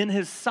 In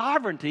his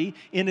sovereignty,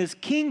 in his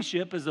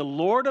kingship as the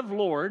Lord of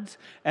lords,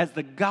 as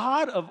the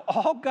God of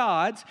all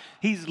gods,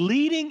 he's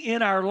leading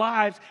in our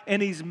lives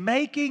and he's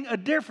making a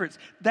difference.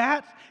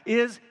 That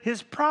is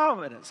his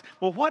providence.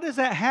 Well, what does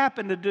that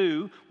happen to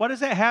do? What does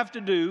that have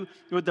to do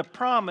with the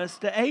promise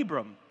to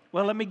Abram?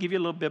 Well, let me give you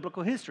a little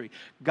biblical history.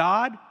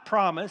 God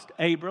promised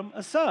Abram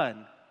a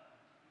son.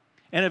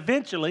 And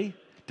eventually,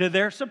 to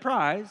their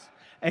surprise,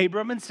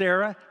 Abram and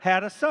Sarah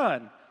had a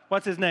son.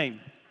 What's his name?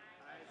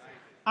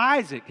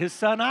 Isaac, his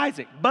son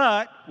Isaac.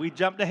 But we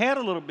jumped ahead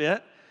a little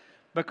bit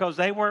because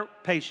they weren't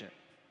patient.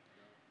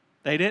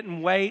 They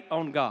didn't wait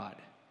on God.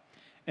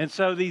 And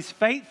so these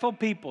faithful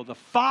people, the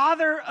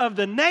father of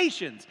the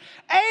nations,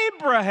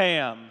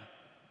 Abraham,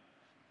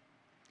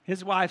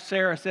 his wife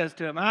Sarah says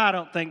to him, I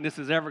don't think this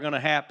is ever going to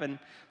happen.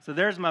 So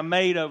there's my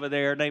maid over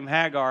there named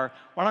Hagar.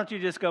 Why don't you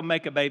just go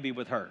make a baby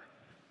with her?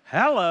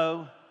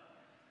 Hello.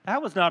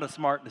 That was not a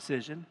smart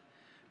decision.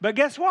 But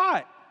guess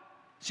what?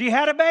 She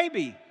had a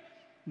baby.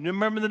 You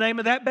remember the name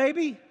of that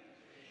baby?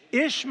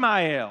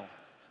 Ishmael,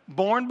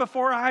 born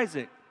before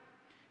Isaac.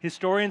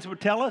 Historians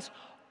would tell us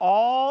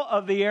all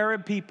of the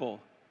Arab people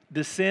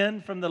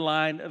descend from the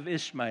line of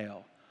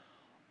Ishmael.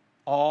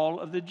 All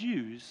of the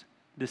Jews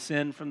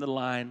descend from the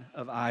line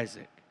of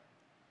Isaac.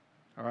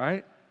 All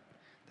right?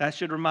 That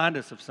should remind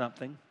us of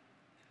something.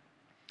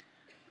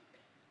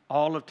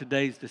 All of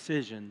today's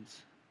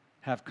decisions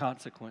have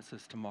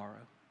consequences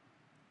tomorrow.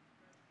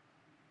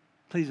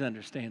 Please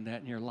understand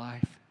that in your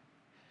life.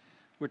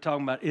 We're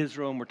talking about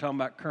Israel and we're talking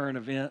about current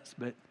events,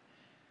 but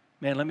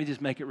man, let me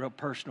just make it real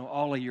personal.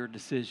 All of your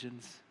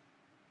decisions,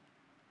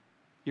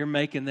 you're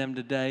making them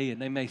today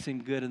and they may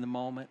seem good in the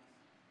moment,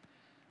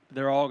 but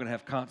they're all going to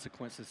have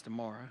consequences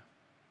tomorrow.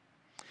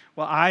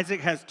 Well, Isaac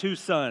has two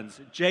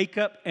sons,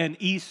 Jacob and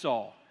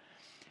Esau.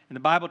 And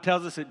the Bible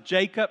tells us that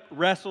Jacob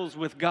wrestles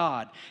with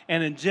God.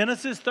 And in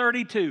Genesis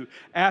 32,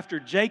 after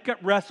Jacob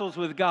wrestles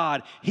with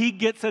God, he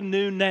gets a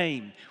new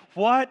name.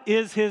 What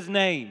is his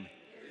name?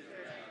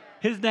 Israel.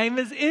 His name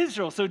is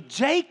Israel. So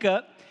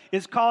Jacob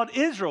is called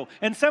Israel.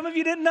 And some of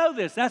you didn't know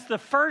this. That's the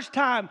first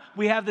time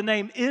we have the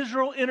name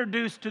Israel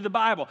introduced to the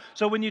Bible.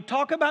 So when you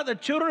talk about the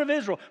children of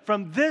Israel,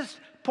 from this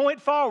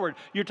point forward,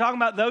 you're talking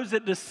about those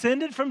that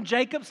descended from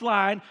Jacob's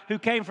line, who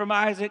came from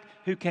Isaac,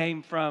 who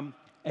came from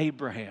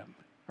Abraham,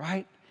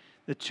 right?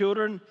 The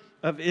children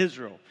of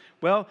Israel.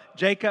 Well,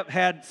 Jacob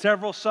had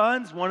several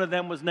sons. One of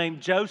them was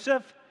named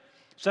Joseph.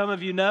 Some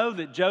of you know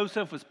that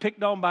Joseph was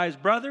picked on by his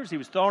brothers. He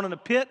was thrown in a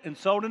pit and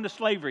sold into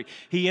slavery.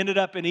 He ended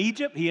up in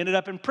Egypt. He ended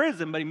up in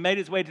prison, but he made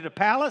his way to the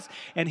palace,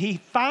 and he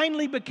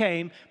finally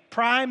became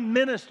prime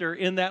minister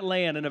in that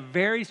land in a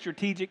very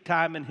strategic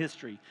time in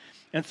history.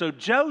 And so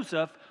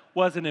Joseph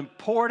was an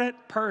important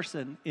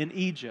person in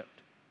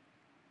Egypt.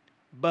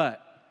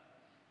 But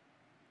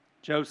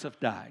Joseph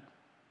died.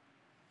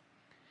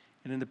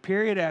 And in the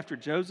period after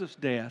Joseph's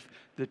death,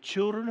 the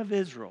children of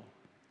Israel,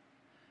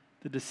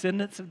 the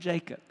descendants of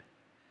Jacob,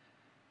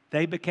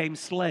 they became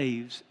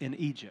slaves in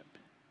Egypt.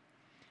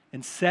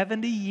 And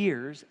 70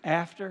 years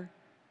after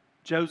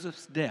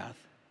Joseph's death,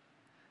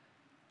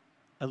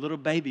 a little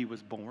baby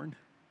was born,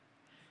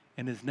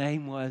 and his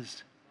name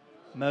was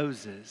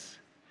Moses.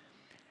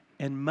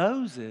 And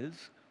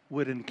Moses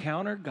would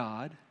encounter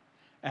God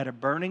at a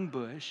burning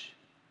bush,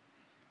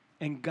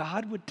 and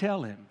God would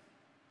tell him,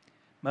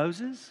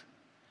 Moses,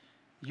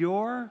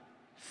 your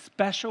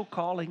special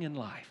calling in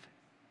life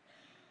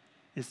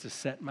is to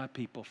set my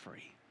people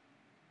free.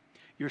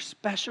 Your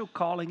special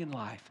calling in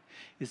life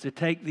is to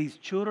take these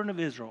children of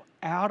Israel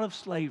out of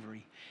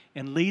slavery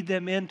and lead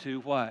them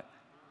into what?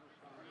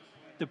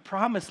 The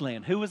promised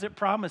land. Who was it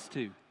promised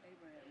to?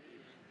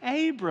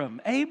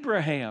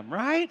 Abraham,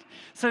 right?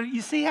 So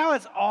you see how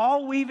it's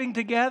all weaving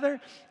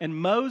together? And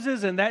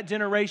Moses and that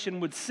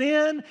generation would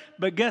sin,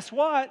 but guess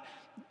what?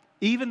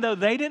 Even though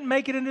they didn't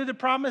make it into the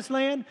promised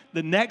land,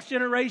 the next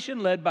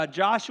generation, led by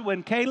Joshua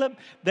and Caleb,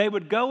 they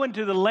would go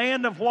into the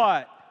land of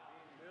what?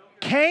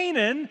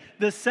 Canaan,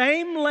 the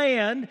same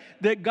land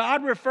that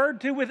God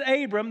referred to with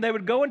Abram. They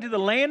would go into the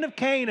land of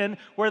Canaan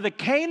where the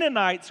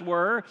Canaanites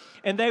were,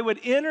 and they would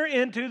enter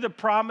into the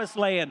promised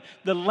land,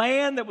 the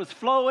land that was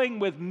flowing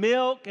with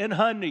milk and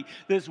honey,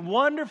 this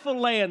wonderful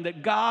land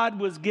that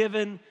God was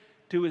given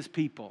to his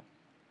people.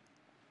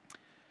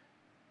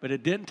 But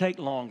it didn't take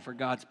long for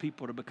God's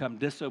people to become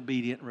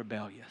disobedient and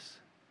rebellious.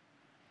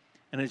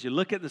 And as you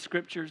look at the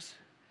scriptures,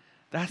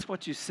 that's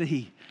what you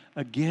see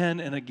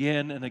again and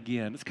again and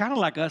again. It's kind of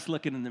like us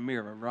looking in the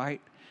mirror, right?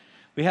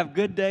 We have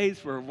good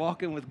days where we're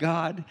walking with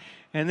God,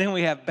 and then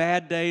we have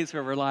bad days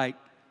where we're like,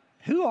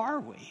 who are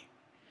we?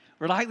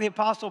 We're like the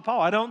Apostle Paul.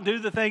 I don't do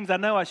the things I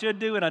know I should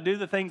do, and I do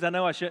the things I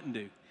know I shouldn't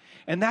do.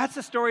 And that's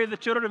the story of the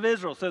children of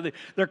Israel. So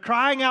they're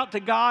crying out to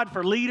God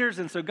for leaders,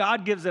 and so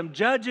God gives them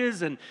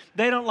judges, and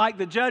they don't like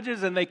the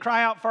judges, and they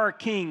cry out for a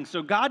king.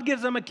 So God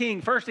gives them a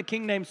king. First a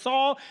king named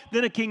Saul,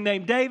 then a king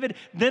named David,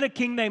 then a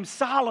king named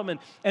Solomon.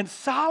 And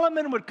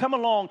Solomon would come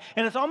along,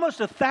 and it's almost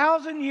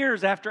 1,000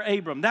 years after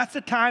Abram. That's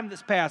the time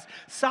that's passed.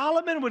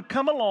 Solomon would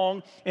come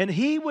along, and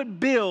he would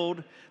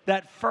build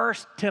that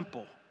first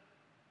temple.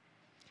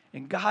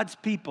 And God's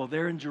people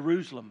there in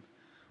Jerusalem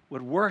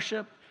would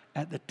worship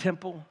at the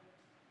temple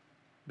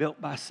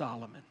built by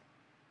Solomon.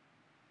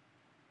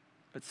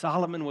 But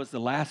Solomon was the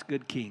last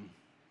good king.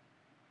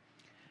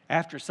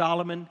 After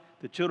Solomon,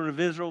 the children of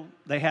Israel,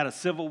 they had a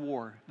civil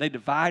war. They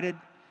divided.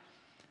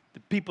 The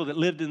people that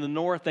lived in the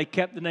north, they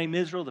kept the name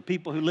Israel. The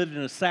people who lived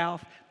in the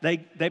south, they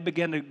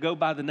began to go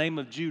by the name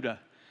of Judah.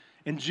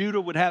 And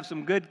Judah would have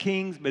some good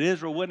kings, but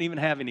Israel wouldn't even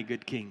have any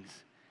good kings.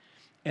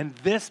 And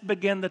this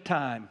began the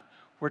time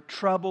where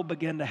trouble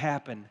began to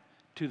happen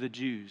to the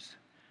Jews.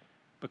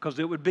 Because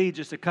it would be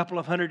just a couple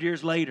of hundred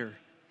years later,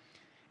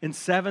 in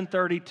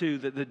 732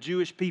 that the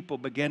Jewish people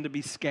began to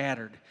be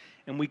scattered,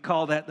 and we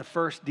call that the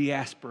first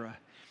diaspora.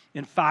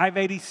 In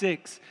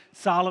 586,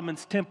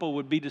 Solomon's temple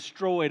would be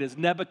destroyed as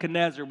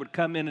Nebuchadnezzar would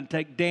come in and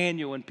take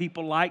Daniel and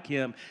people like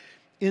him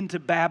into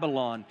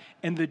Babylon,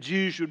 and the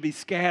Jews would be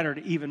scattered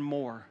even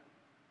more.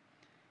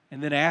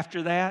 And then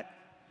after that,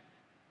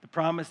 the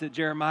promise that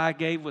Jeremiah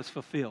gave was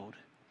fulfilled.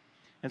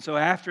 And so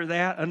after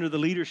that, under the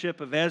leadership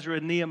of Ezra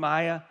and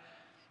Nehemiah,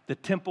 the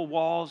temple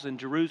walls in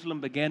Jerusalem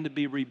began to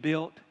be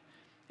rebuilt,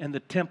 and the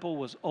temple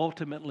was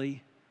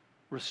ultimately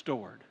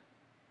restored.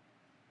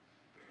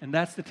 And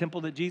that's the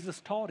temple that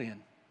Jesus taught in.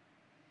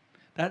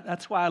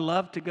 That's why I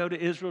love to go to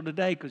Israel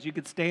today, because you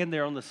could stand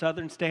there on the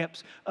southern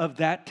steps of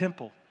that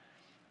temple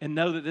and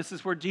know that this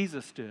is where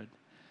Jesus stood.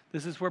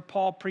 This is where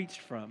Paul preached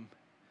from.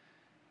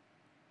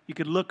 You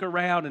could look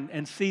around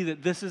and see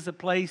that this is a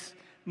place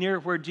near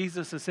where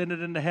Jesus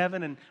ascended into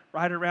heaven, and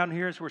right around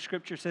here is where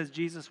Scripture says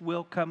Jesus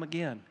will come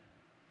again.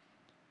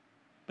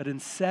 But in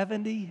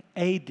 70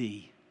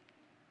 A.D.,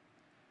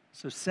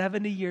 so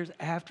 70 years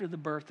after the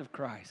birth of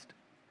Christ,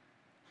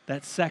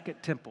 that second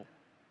temple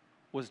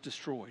was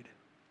destroyed.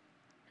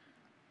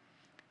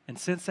 And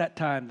since that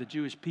time, the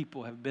Jewish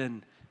people have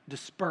been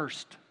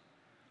dispersed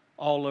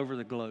all over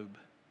the globe.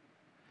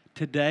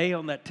 Today,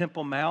 on that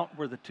Temple Mount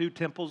where the two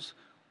temples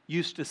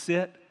used to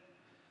sit,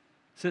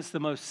 sits the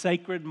most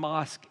sacred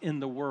mosque in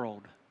the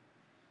world.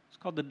 It's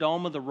called the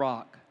Dome of the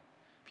Rock.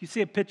 If you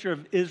see a picture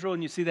of Israel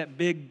and you see that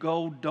big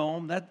gold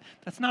dome,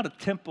 that's not a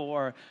temple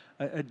or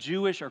a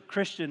Jewish or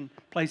Christian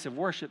place of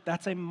worship.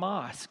 That's a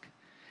mosque.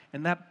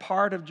 And that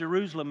part of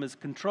Jerusalem is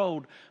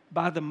controlled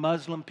by the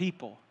Muslim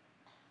people.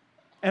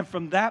 And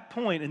from that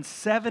point in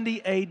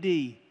 70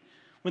 A.D.,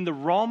 when the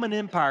Roman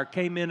Empire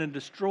came in and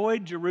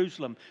destroyed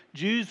Jerusalem,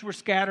 Jews were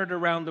scattered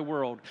around the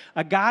world.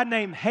 A guy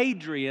named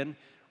Hadrian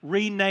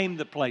renamed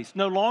the place.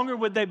 No longer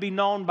would they be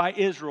known by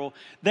Israel.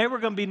 They were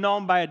going to be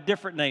known by a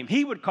different name.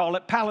 He would call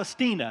it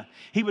Palestina.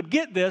 He would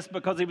get this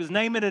because he was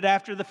naming it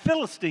after the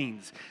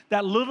Philistines.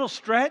 That little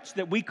stretch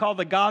that we call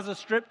the Gaza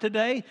Strip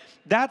today,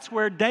 that's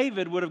where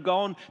David would have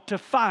gone to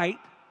fight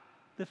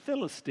the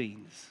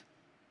Philistines.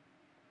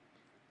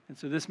 And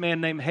so this man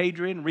named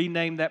Hadrian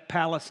renamed that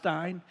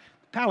Palestine.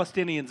 The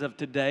Palestinians of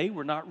today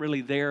were not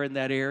really there in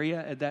that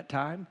area at that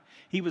time.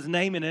 He was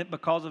naming it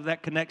because of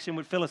that connection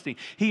with Philistine.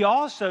 He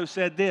also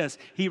said this.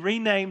 He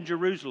renamed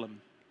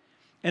Jerusalem.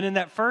 And in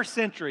that first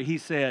century, he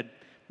said,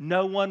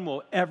 no one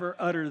will ever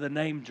utter the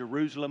name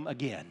Jerusalem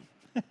again.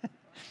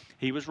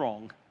 He was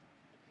wrong,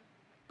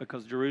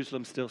 because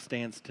Jerusalem still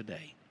stands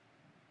today.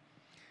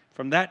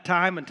 From that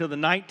time until the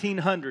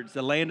 1900s,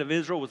 the land of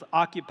Israel was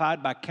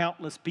occupied by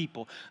countless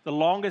people. The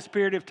longest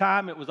period of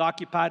time, it was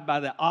occupied by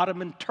the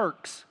Ottoman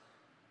Turks,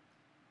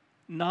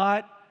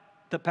 not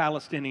the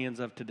Palestinians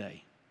of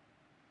today.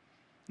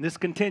 This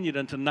continued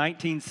until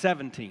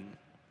 1917,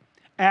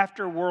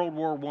 after World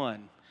War I,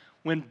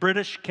 when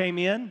British came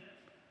in,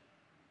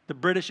 the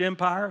British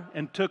Empire,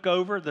 and took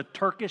over the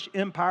Turkish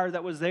Empire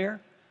that was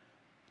there,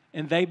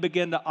 and they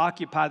began to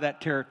occupy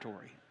that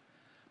territory.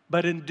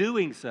 But in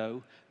doing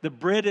so, the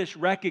British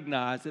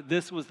recognized that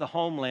this was the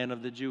homeland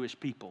of the Jewish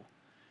people.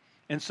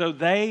 And so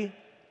they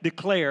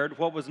declared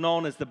what was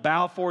known as the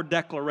Balfour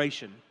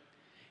Declaration,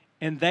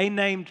 and they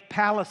named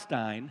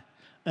Palestine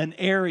an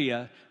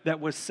area that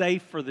was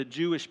safe for the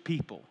Jewish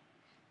people,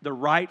 the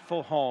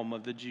rightful home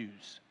of the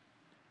Jews.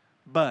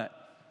 But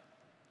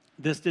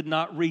this did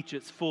not reach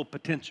its full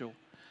potential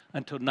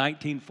until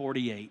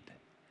 1948.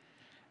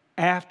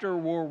 After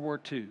World War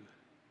II,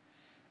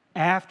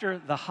 after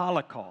the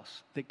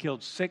Holocaust that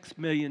killed 6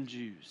 million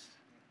Jews,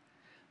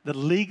 the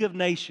League of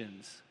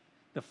Nations,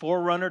 the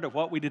forerunner to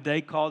what we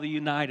today call the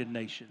United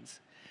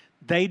Nations,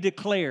 they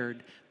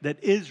declared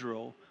that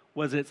Israel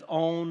was its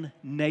own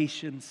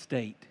nation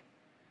state.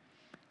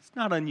 It's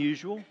not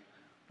unusual.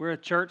 We're a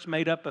church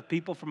made up of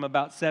people from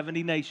about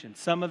 70 nations.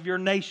 Some of your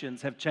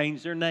nations have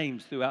changed their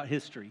names throughout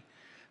history.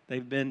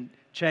 They've been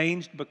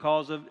changed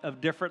because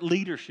of different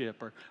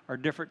leadership or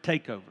different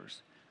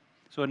takeovers.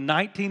 So in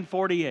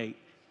 1948,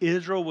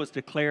 Israel was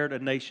declared a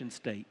nation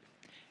state.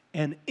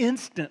 And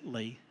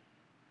instantly,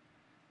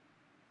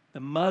 the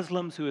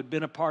Muslims who had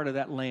been a part of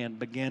that land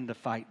began to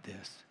fight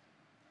this.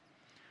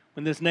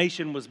 When this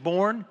nation was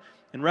born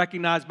and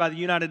recognized by the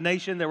United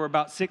Nations, there were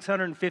about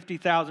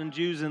 650,000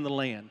 Jews in the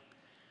land.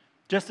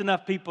 Just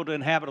enough people to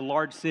inhabit a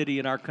large city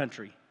in our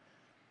country.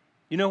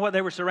 You know what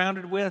they were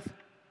surrounded with?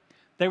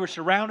 They were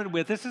surrounded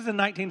with, this is in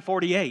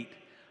 1948,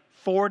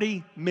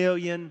 40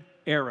 million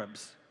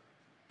Arabs.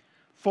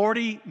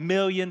 40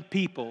 million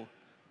people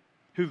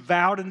who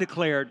vowed and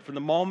declared from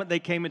the moment they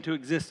came into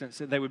existence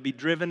that they would be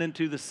driven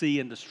into the sea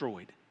and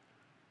destroyed.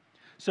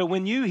 So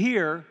when you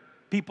hear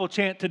people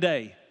chant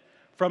today,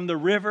 from the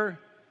river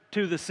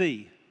to the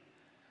sea,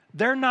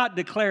 they're not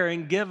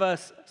declaring, give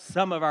us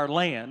some of our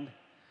land.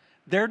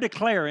 They're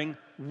declaring,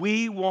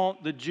 we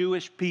want the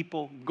Jewish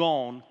people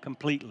gone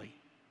completely.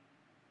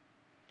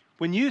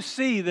 When you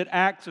see that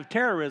acts of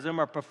terrorism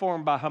are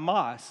performed by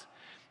Hamas,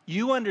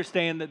 you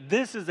understand that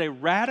this is a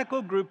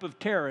radical group of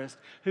terrorists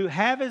who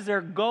have as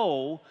their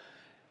goal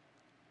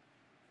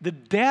the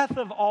death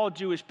of all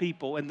Jewish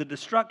people and the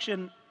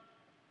destruction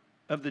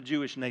of the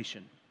Jewish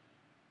nation.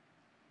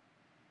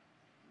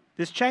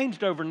 This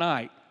changed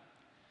overnight.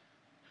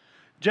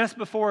 Just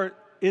before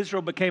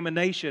Israel became a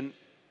nation,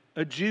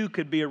 a Jew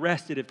could be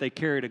arrested if they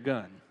carried a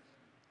gun.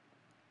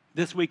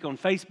 This week on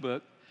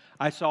Facebook,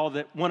 I saw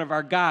that one of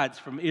our guides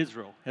from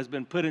Israel has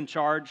been put in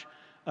charge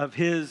of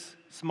his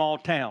small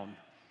town.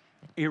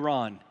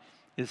 Iran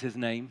is his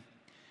name.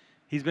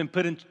 He's been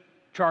put in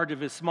charge of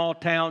his small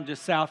town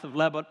just south of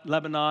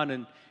Lebanon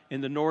and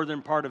in the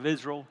northern part of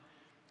Israel,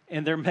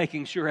 and they're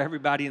making sure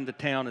everybody in the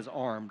town is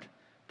armed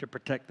to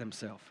protect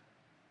themselves.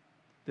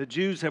 The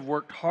Jews have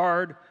worked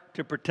hard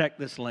to protect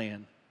this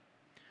land.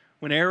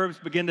 When Arabs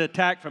began to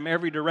attack from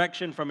every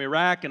direction, from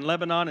Iraq and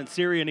Lebanon and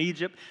Syria and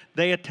Egypt,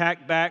 they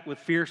attacked back with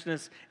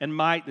fierceness and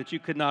might that you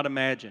could not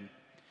imagine.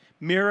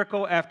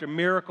 Miracle after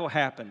miracle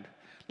happened.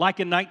 Like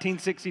in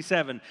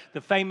 1967, the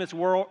famous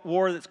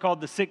war that's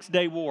called the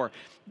 6-Day War.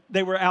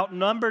 They were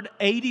outnumbered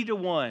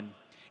 80-1.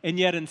 And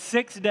yet in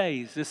 6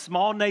 days, this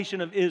small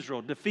nation of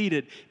Israel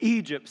defeated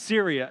Egypt,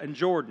 Syria, and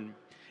Jordan.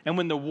 And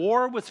when the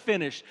war was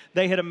finished,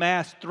 they had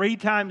amassed 3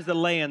 times the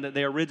land that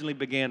they originally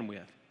began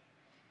with.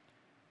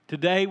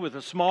 Today, with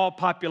a small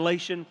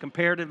population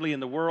comparatively in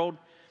the world,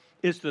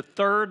 it's the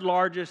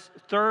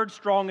third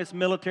strongest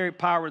military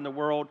power in the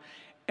world,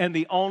 and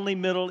the only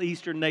Middle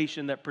Eastern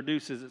nation that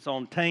produces its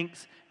own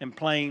tanks and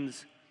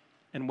planes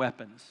and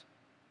weapons.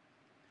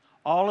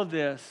 All of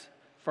this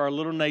for a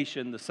little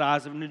nation the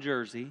size of New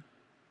Jersey,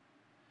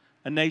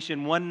 a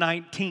nation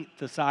 1/19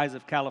 the size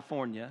of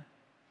California,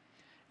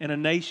 and a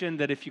nation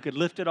that, if you could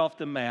lift it off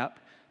the map,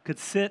 could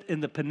sit in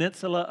the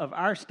peninsula of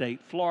our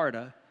state,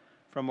 Florida,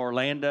 from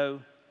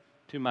Orlando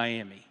to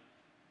Miami.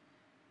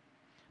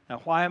 Now,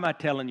 why am I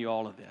telling you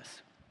all of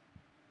this?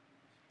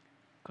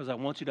 Because I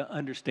want you to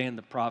understand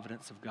the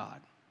providence of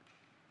God.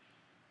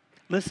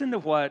 Listen to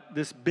what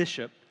this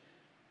bishop,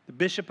 the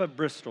Bishop of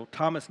Bristol,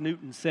 Thomas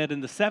Newton, said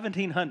in the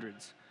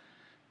 1700s.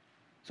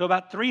 So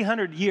about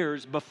 300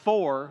 years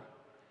before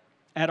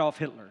Adolf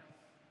Hitler.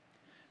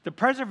 The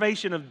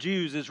preservation of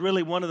Jews is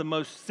really one of the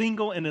most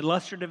single and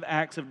illustrative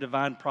acts of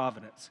divine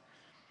providence.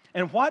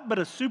 And what but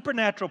a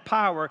supernatural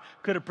power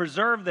could have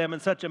preserved them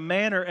in such a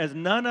manner as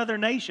none other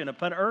nation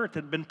upon earth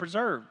had been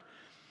preserved?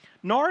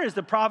 Nor is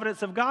the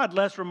providence of God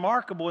less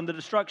remarkable in the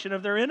destruction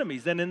of their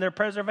enemies than in their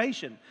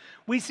preservation.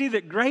 We see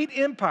that great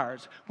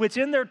empires, which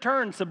in their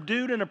turn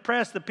subdued and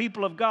oppressed the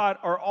people of God,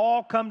 are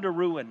all come to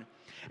ruin.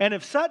 And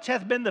if such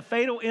hath been the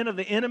fatal end of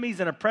the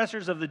enemies and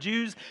oppressors of the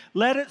Jews,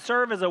 let it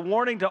serve as a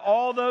warning to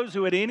all those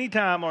who at any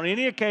time, on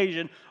any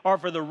occasion, are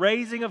for the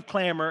raising of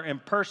clamor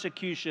and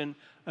persecution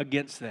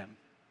against them.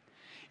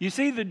 You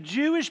see, the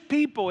Jewish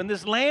people in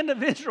this land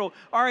of Israel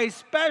are a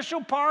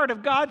special part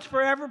of God's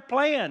forever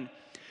plan.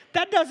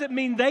 That doesn't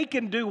mean they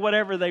can do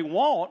whatever they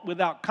want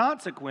without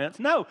consequence.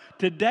 No,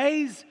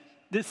 today's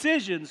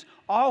decisions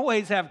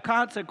always have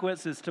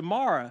consequences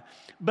tomorrow.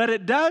 But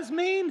it does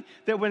mean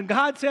that when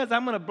God says,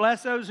 I'm going to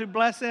bless those who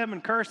bless him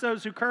and curse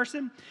those who curse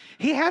him,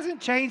 he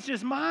hasn't changed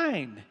his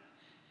mind.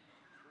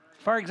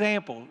 For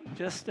example,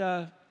 just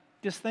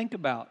think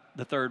about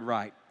the Third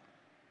Reich.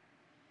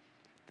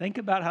 Think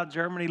about how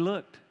Germany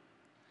looked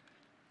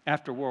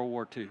after World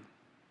War II.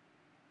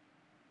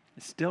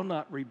 It's still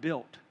not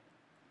rebuilt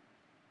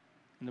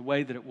in the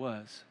way that it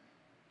was.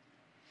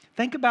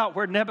 Think about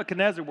where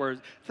Nebuchadnezzar was.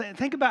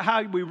 Think about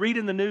how we read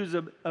in the news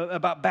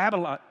about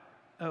Babylon.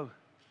 Oh,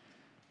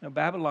 no,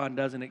 Babylon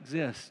doesn't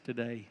exist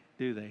today,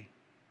 do they?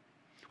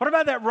 What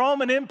about that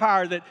Roman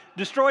Empire that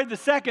destroyed the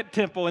Second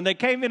Temple and they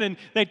came in and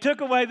they took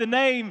away the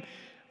name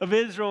of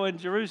Israel and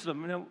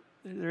Jerusalem? No,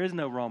 there is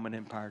no Roman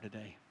Empire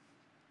today.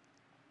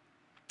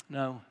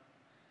 No,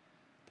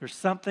 there's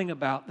something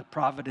about the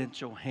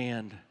providential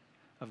hand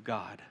of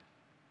God.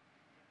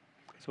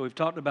 So we've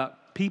talked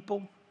about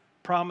people,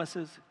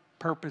 promises,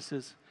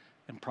 purposes,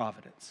 and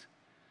providence.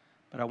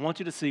 But I want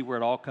you to see where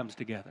it all comes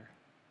together.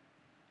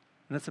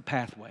 And that's a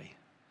pathway.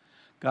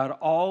 God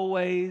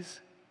always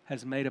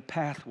has made a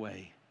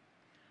pathway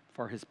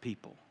for his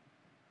people.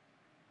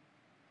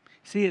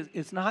 See,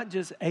 it's not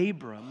just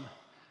Abram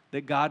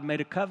that God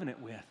made a covenant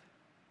with.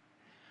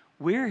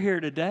 We're here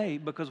today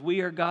because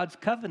we are God's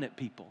covenant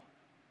people.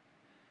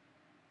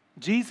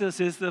 Jesus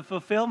is the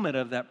fulfillment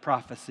of that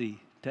prophecy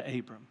to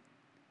Abram.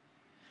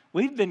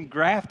 We've been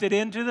grafted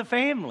into the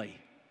family.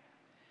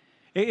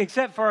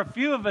 Except for a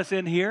few of us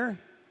in here,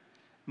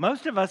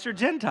 most of us are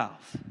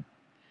Gentiles.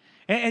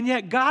 And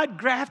yet God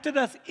grafted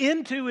us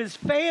into his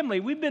family.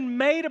 We've been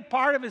made a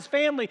part of his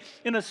family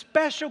in a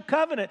special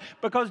covenant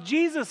because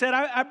Jesus said,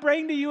 I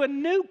bring to you a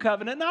new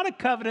covenant, not a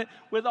covenant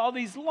with all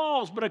these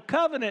laws, but a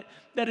covenant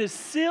that is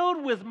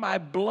sealed with my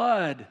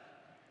blood. Amen.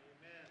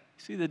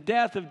 See, the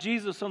death of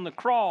Jesus on the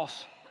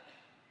cross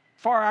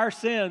for our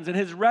sins and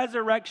his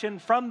resurrection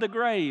from the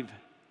grave,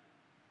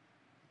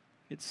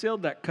 it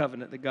sealed that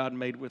covenant that God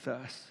made with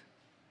us.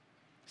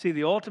 See,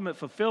 the ultimate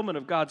fulfillment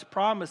of God's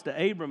promise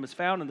to Abram is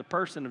found in the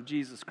person of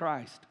Jesus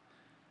Christ.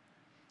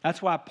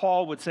 That's why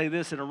Paul would say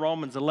this in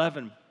Romans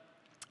 11.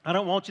 I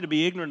don't want you to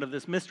be ignorant of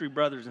this mystery,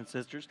 brothers and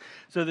sisters,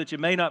 so that you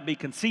may not be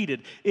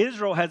conceited.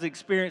 Israel has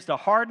experienced a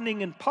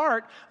hardening in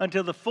part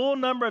until the full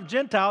number of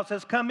Gentiles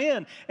has come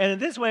in. And in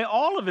this way,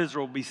 all of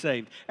Israel will be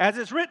saved. As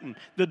it's written,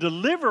 the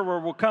deliverer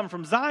will come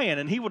from Zion,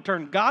 and he will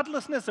turn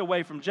godlessness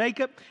away from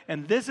Jacob.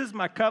 And this is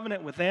my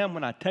covenant with them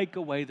when I take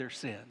away their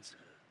sins.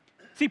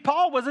 See,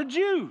 Paul was a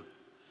Jew.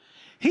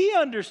 He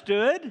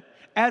understood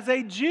as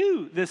a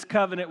Jew this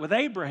covenant with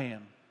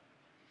Abraham.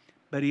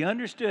 But he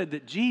understood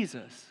that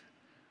Jesus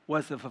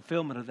was the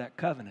fulfillment of that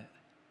covenant.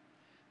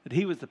 That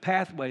he was the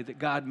pathway that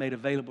God made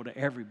available to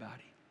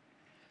everybody.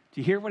 Do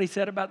you hear what he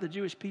said about the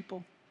Jewish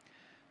people?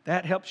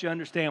 That helps you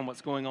understand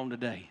what's going on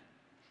today.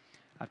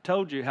 I've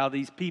told you how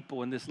these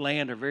people in this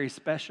land are very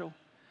special,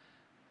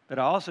 but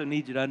I also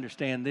need you to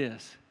understand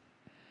this.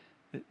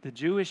 The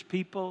Jewish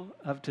people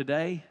of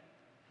today,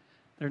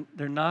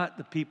 they're not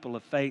the people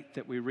of faith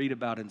that we read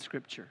about in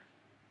Scripture.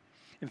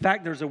 In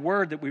fact, there's a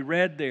word that we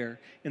read there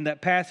in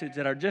that passage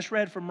that I just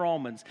read from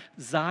Romans.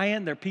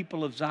 Zion, they're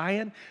people of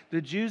Zion.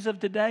 The Jews of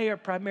today are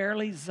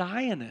primarily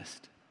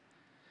Zionist.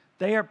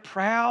 They are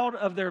proud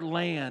of their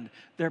land.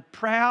 They're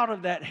proud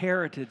of that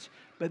heritage,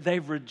 but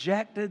they've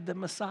rejected the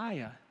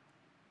Messiah.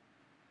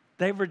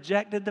 They've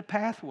rejected the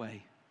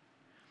pathway.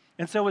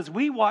 And so as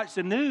we watch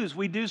the news,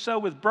 we do so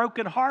with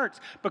broken hearts,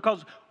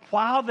 because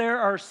while there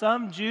are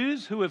some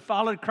Jews who have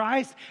followed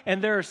Christ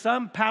and there are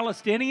some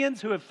Palestinians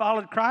who have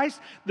followed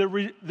Christ, the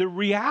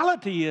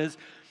reality is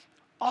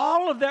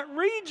all of that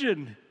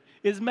region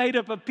is made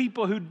up of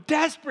people who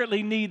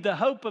desperately need the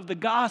hope of the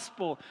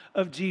gospel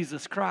of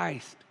Jesus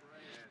Christ.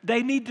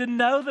 They need to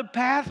know the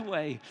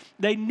pathway.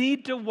 They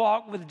need to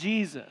walk with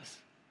Jesus.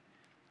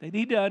 They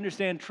need to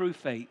understand true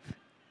faith.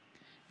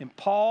 And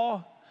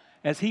Paul,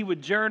 as he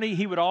would journey,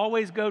 he would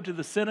always go to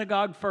the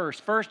synagogue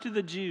first to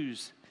the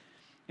Jews,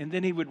 and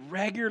then he would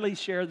regularly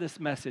share this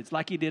message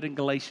like he did in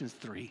Galatians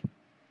 3.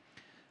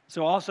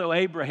 So also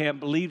Abraham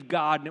believed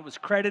God, and it was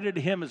credited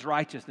to him as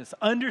righteousness.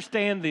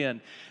 Understand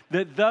then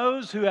that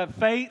those who have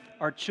faith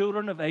are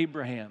children of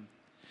Abraham.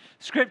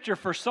 Scripture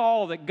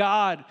foresaw that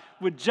God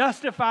would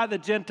justify the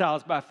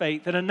Gentiles by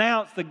faith and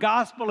announce the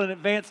gospel in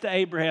advance to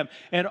Abraham.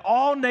 And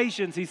all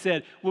nations, he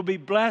said, will be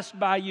blessed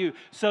by you.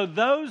 So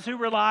those who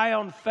rely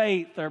on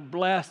faith are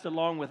blessed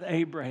along with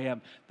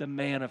Abraham, the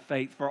man of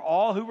faith. For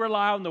all who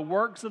rely on the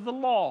works of the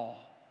law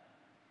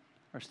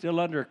are still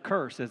under a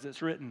curse, as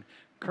it's written,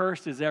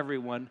 cursed is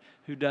everyone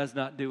who does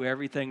not do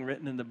everything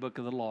written in the book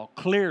of the law.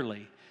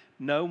 Clearly,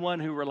 no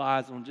one who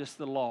relies on just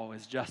the law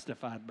is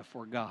justified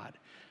before God,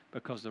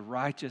 because the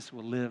righteous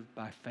will live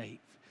by faith.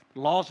 The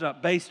law is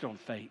not based on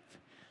faith.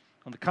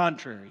 On the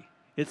contrary,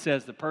 it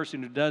says the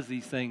person who does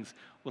these things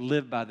will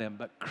live by them.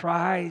 But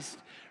Christ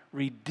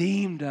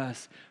redeemed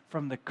us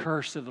from the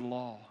curse of the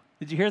law.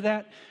 Did you hear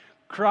that?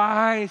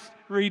 Christ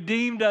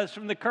redeemed us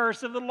from the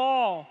curse of the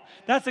law.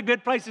 That's a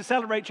good place to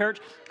celebrate, church.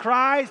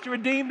 Christ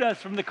redeemed us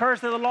from the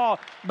curse of the law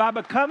by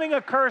becoming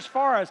a curse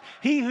for us.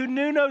 He who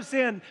knew no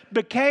sin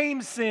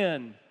became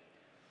sin.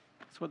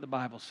 That's what the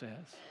Bible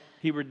says.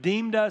 He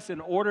redeemed us in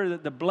order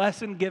that the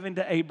blessing given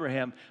to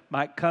Abraham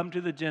might come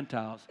to the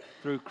Gentiles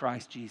through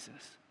Christ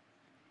Jesus.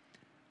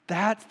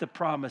 That's the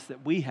promise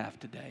that we have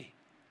today.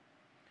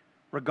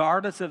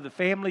 Regardless of the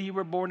family you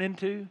were born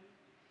into,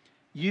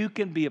 you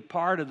can be a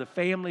part of the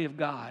family of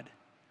God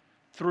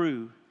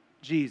through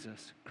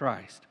Jesus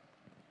Christ.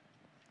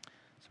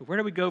 So where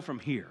do we go from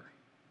here?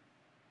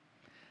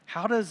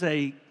 How does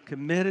a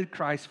committed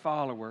Christ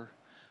follower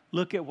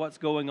look at what's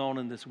going on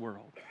in this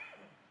world?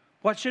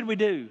 What should we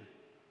do?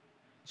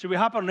 Should we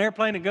hop on an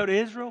airplane and go to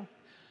Israel?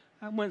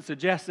 I wouldn't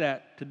suggest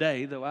that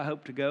today, though I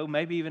hope to go,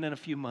 maybe even in a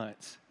few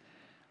months.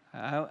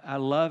 I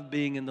love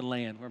being in the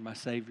land where my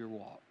Savior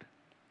walked.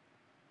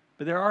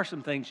 But there are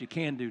some things you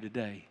can do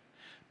today.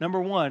 Number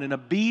one, in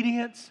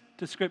obedience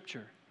to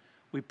Scripture,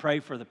 we pray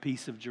for the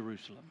peace of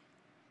Jerusalem.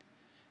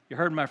 You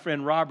heard my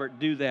friend Robert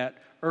do that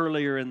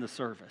earlier in the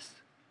service.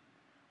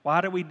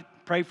 Why do we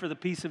pray for the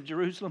peace of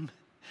Jerusalem?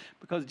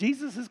 Because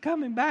Jesus is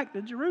coming back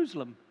to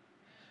Jerusalem.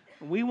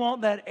 We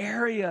want that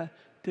area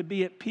to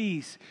be at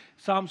peace.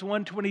 Psalms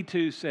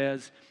 122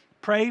 says,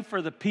 pray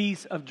for the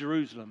peace of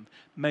Jerusalem.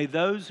 May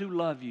those who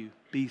love you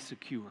be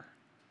secure.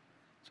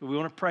 So we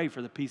want to pray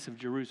for the peace of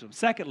Jerusalem.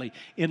 Secondly,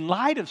 in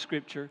light of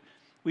Scripture,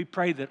 we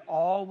pray that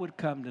all would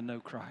come to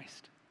know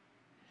Christ.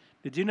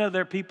 Did you know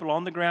there are people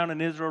on the ground in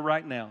Israel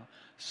right now?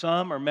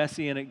 Some are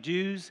Messianic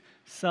Jews.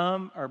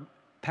 Some are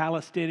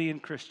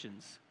Palestinian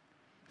Christians.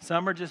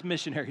 Some are just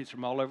missionaries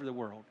from all over the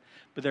world.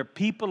 But there are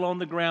people on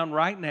the ground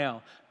right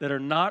now that are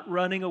not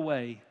running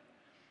away,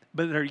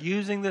 but that are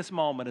using this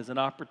moment as an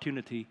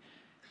opportunity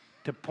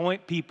to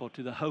point people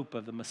to the hope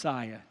of the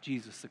Messiah,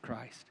 Jesus the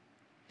Christ.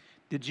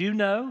 Did you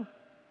know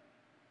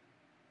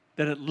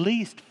that at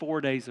least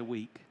 4 days a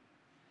week,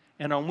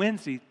 and on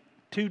Wednesday,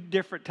 2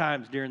 different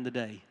times during the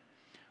day,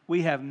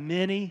 we have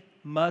many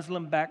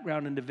Muslim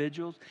background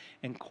individuals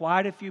and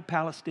quite a few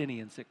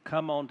Palestinians that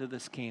come onto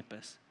this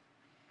campus.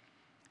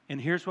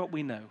 And here's what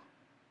we know.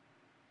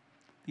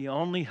 The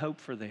only hope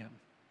for them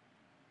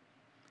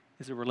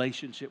is a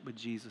relationship with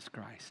Jesus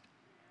Christ.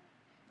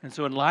 And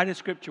so in light of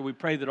Scripture, we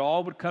pray that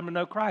all would come to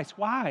know Christ.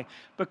 Why?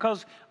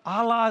 Because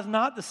Allah is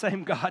not the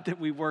same God that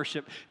we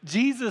worship.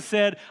 Jesus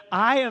said,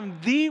 I am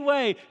the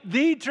way,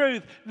 the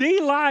truth, the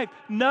life.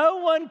 No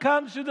one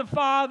comes to the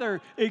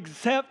Father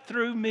except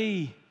through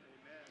me. Amen.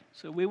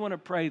 So we want to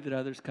pray that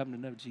others come to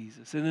know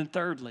Jesus. And then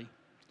thirdly,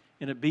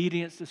 in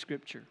obedience to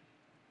Scripture,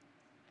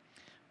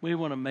 we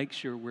want to make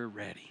sure we're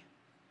ready.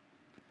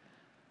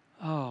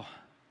 Oh,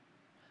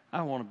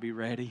 I want to be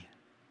ready.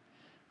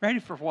 Ready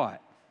for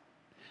what?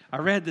 I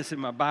read this in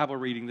my Bible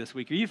reading this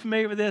week. Are you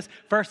familiar with this?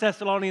 1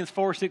 Thessalonians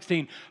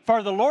 4:16.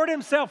 For the Lord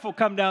himself will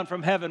come down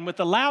from heaven with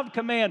a loud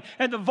command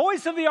and the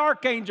voice of the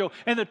archangel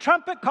and the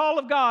trumpet call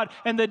of God,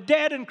 and the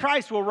dead in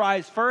Christ will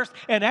rise first.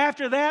 And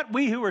after that,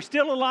 we who are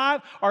still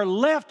alive are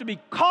left to be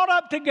caught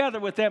up together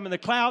with them in the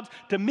clouds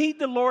to meet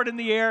the Lord in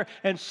the air.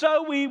 And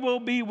so we will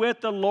be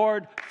with the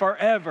Lord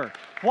forever.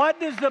 What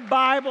does the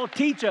Bible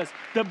teach us?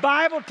 The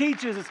Bible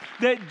teaches us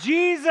that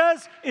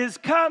Jesus is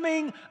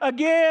coming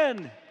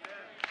again.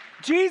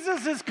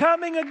 Jesus is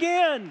coming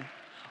again.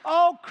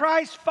 Oh,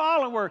 Christ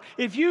follower,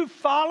 if you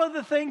follow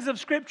the things of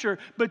Scripture,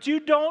 but you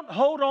don't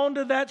hold on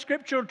to that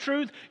scriptural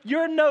truth,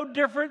 you're no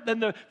different than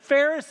the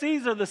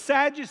Pharisees or the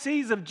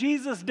Sadducees of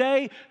Jesus'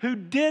 day who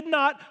did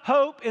not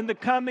hope in the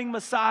coming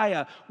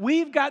Messiah.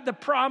 We've got the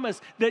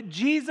promise that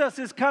Jesus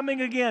is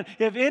coming again.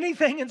 If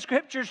anything in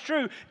Scripture is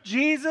true,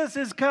 Jesus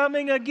is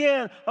coming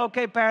again.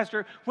 Okay,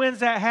 Pastor, when's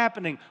that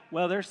happening?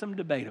 Well, there's some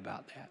debate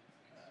about that.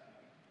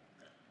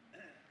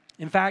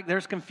 In fact,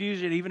 there's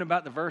confusion even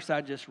about the verse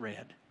I just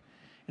read.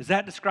 Is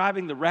that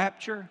describing the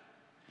rapture?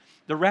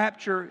 The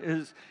rapture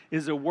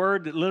is a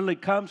word that literally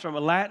comes from a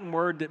Latin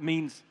word that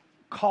means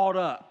caught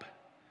up.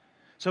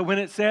 So when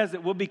it says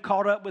that we'll be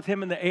caught up with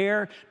him in the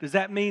air, does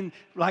that mean,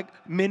 like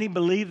many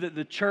believe, that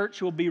the church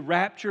will be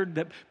raptured,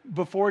 that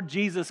before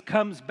Jesus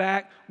comes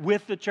back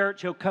with the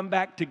church, he'll come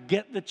back to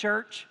get the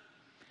church?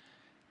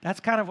 That's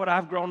kind of what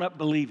I've grown up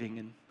believing,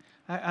 and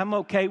I'm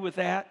okay with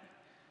that.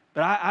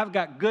 But I've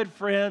got good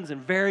friends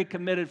and very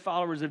committed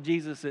followers of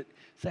Jesus that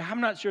say, I'm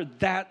not sure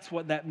that's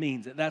what that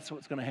means, that that's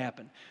what's going to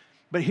happen.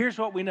 But here's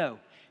what we know.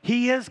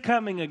 He is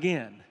coming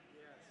again.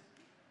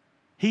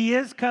 He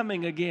is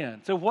coming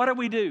again. So what do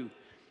we do?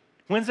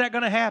 When's that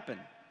going to happen?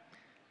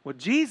 Well,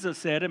 Jesus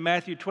said in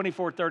Matthew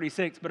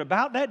 24:36, but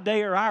about that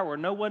day or hour,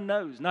 no one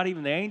knows, not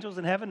even the angels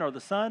in heaven or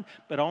the Son,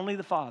 but only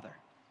the Father.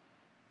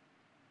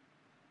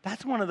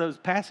 That's one of those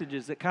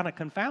passages that kind of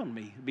confound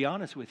me, to be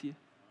honest with you.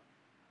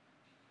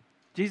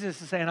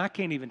 Jesus is saying, I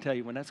can't even tell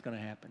you when that's going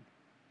to happen.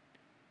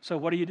 So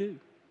what do?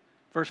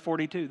 Verse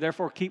 42,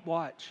 therefore keep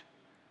watch,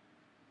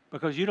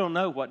 because you don't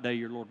know what day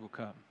your Lord will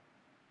come.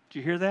 Did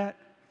you hear that?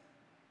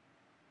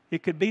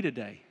 It could be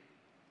today.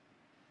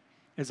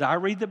 As I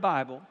read the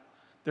Bible,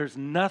 there's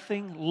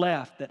nothing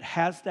left that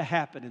has to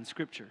happen in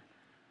Scripture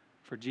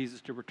for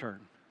Jesus to return.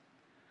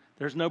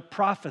 There's no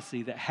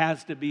prophecy that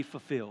has to be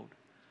fulfilled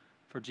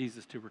for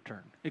Jesus to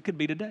return. It could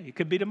be today. It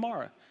could be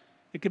tomorrow.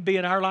 It could be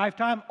in our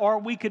lifetime, or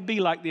we could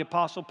be like the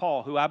Apostle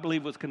Paul, who I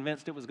believe was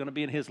convinced it was going to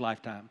be in his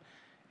lifetime,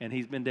 and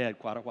he's been dead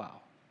quite a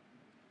while.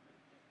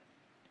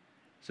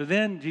 So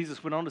then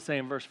Jesus went on to say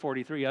in verse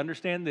 43,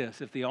 understand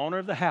this, if the owner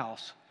of the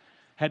house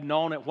had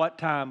known at what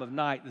time of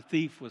night the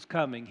thief was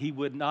coming, he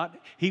would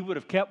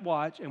have kept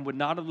watch and would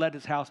not have let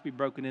his house be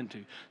broken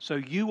into. So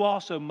you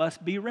also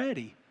must be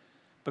ready,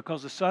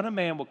 because the Son of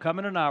Man will come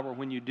in an hour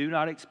when you do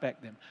not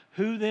expect them.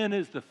 Who then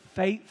is the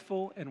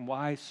faithful and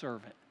wise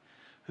servant,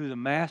 who the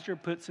master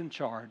puts in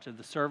charge of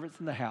the servants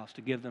in the house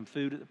to give them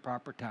food at the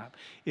proper time?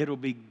 It'll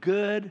be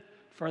good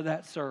for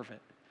that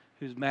servant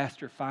whose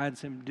master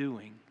finds him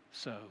doing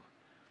so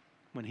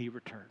when he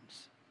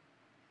returns.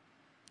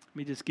 Let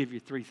me just give you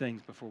three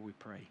things before we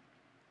pray.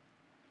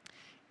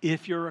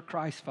 If you're a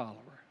Christ follower,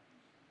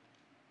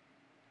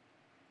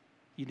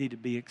 you need to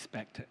be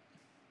expectant.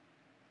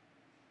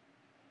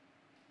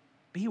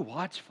 Be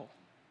watchful.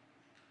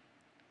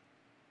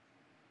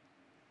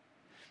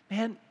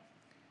 Man,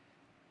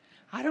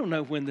 I don't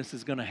know when this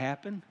is going to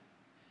happen,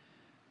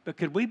 but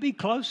could we be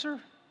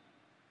closer?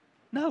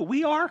 No,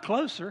 we are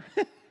closer.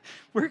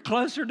 We're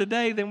closer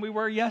today than we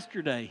were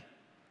yesterday.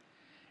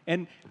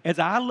 And as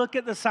I look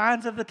at the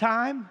signs of the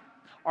time,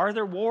 are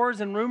there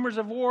wars and rumors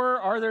of war?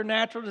 Are there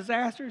natural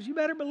disasters? You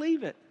better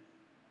believe it.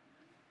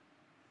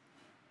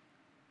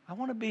 I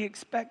want to be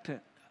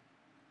expectant.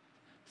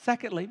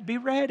 Secondly, be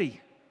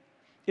ready.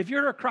 If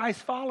you're a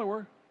Christ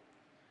follower,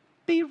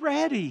 be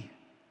ready.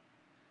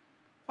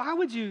 Why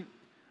would you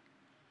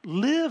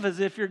live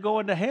as if you're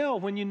going to hell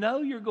when you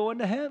know you're going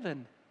to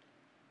heaven?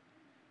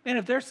 And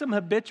if there's some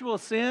habitual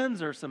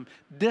sins or some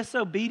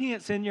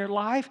disobedience in your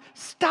life,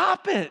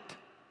 stop it.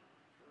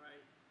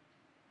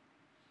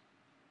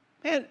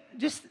 Man,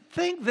 just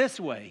think this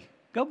way.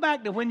 Go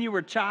back to when you were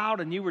a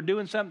child and you were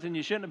doing something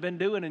you shouldn't have been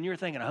doing, and you're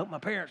thinking, I hope my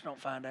parents don't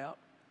find out.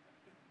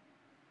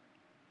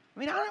 I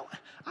mean,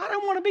 I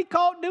don't want to be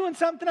caught doing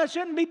something I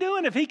shouldn't be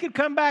doing if he could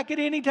come back at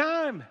any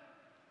time.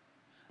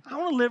 I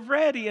want to live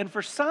ready. And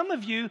for some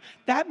of you,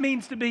 that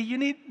means you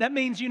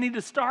need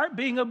to start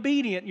being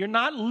obedient. You're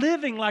not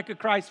living like a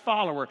Christ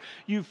follower.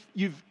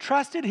 You've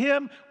trusted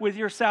him with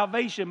your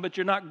salvation, but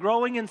you're not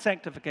growing in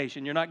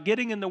sanctification. You're not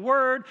getting in the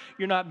word.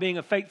 You're not being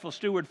a faithful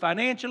steward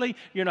financially.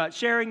 You're not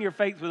sharing your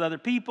faith with other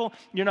people.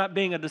 You're not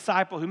being a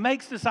disciple who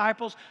makes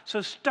disciples.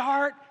 So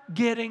start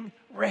getting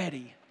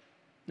ready.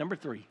 Number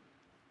 3,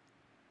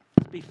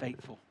 be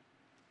faithful.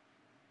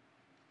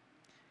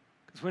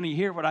 Because when you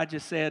hear what I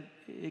just said,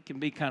 it can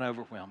be kind of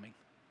overwhelming.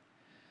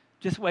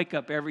 Just wake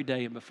up every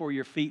day and before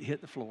your feet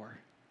hit the floor,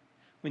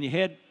 when your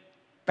head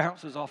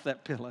bounces off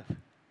that pillow,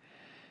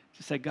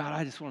 just say, God,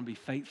 I just want to be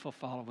faithful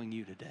following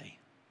you today.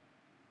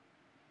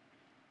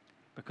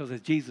 Because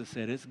as Jesus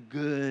said, it's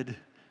good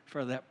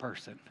for that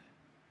person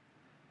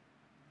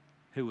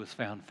who was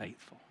found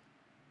faithful.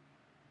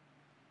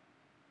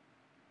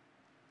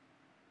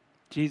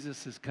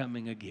 Jesus is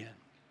coming again.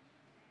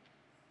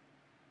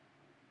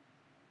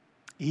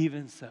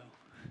 Even so,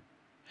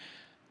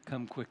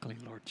 come quickly,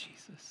 Lord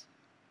Jesus.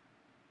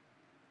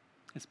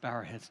 Let's bow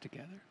our heads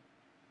together.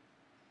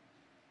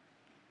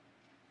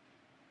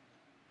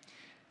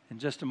 In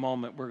just a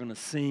moment, we're going to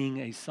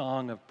sing a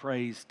song of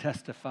praise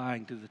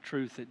testifying to the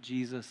truth that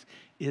Jesus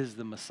is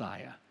the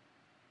Messiah.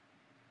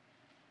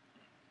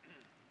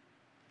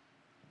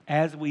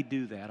 As we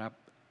do that,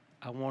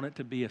 I want it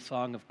to be a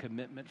song of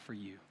commitment for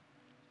you.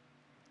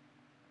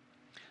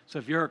 So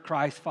if you're a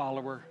Christ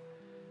follower,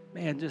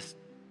 man, just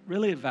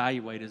really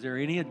evaluate, is there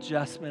any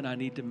adjustment I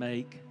need to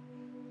make?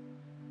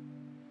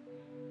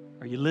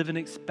 Are you living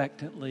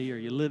expectantly? Are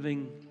you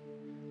living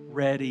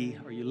ready?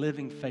 Are you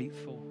living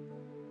faithful?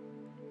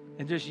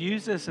 And just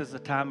use this as a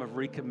time of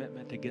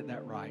recommitment to get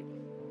that right.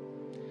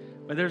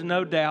 But there's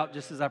no doubt,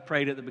 just as I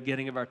prayed at the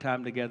beginning of our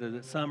time together,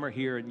 that some are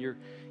here and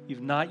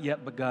you've not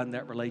yet begun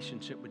that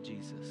relationship with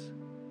Jesus.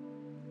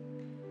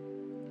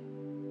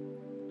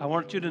 I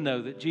want you to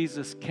know that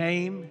Jesus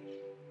came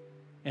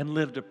and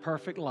lived a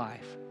perfect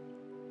life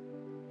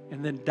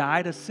and then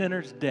died a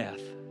sinner's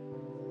death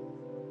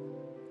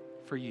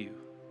for you.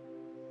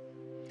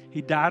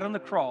 He died on the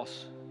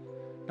cross,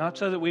 not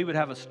so that we would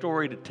have a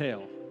story to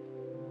tell,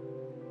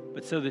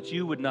 but so that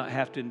you would not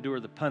have to endure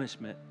the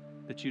punishment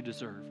that you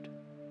deserved.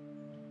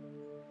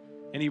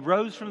 And he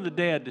rose from the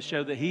dead to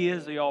show that he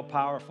is the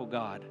all-powerful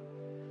God,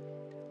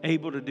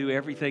 able to do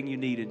everything you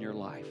need in your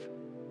life.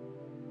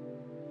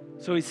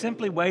 So he's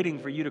simply waiting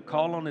for you to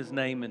call on his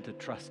name and to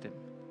trust him.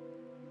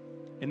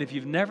 And if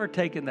you've never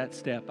taken that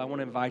step, I want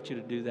to invite you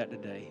to do that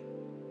today.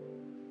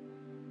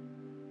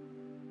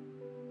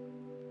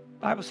 The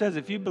Bible says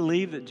if you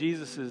believe that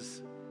Jesus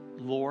is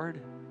Lord,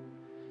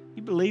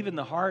 you believe in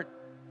the heart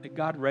that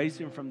God raised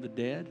him from the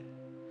dead,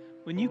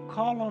 when you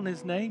call on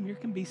his name, you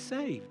can be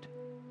saved.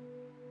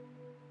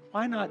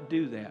 Why not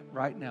do that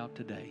right now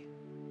today?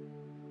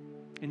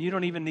 And you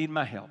don't even need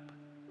my help.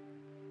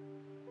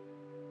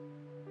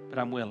 But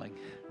I'm willing.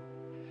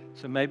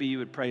 So maybe you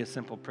would pray a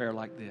simple prayer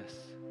like this.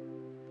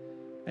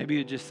 Maybe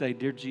you'd just say,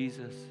 Dear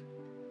Jesus,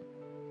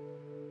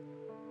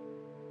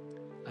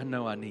 I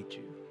know I need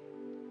you.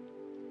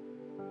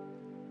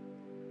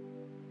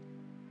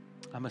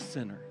 I'm a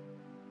sinner.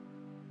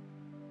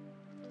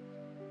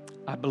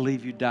 I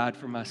believe you died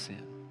for my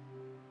sin.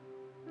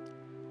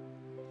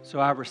 So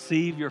I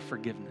receive your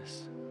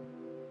forgiveness.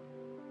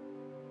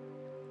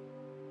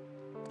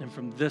 And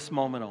from this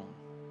moment on,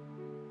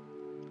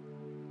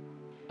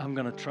 I'm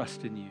going to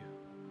trust in you.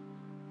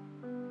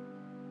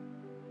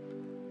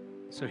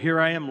 So here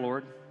I am,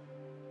 Lord.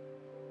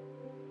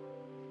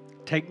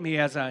 Take me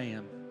as I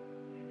am.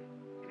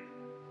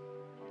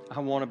 I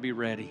want to be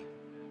ready.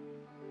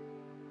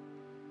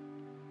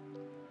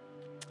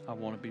 I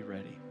want to be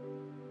ready.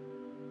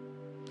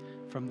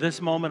 From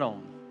this moment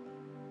on,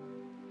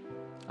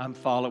 I'm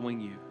following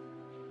you.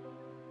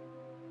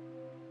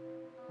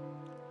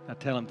 Now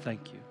tell him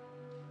thank you.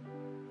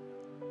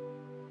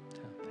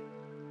 Tell him thank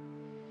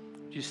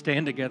you. Would you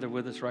stand together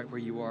with us right where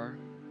you are?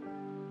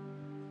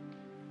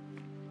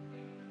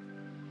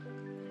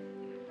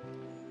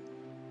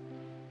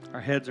 Our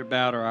heads are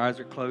bowed, our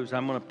eyes are closed.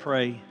 I'm going to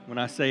pray. When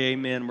I say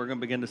amen, we're going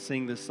to begin to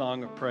sing this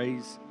song of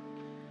praise.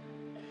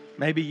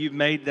 Maybe you've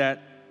made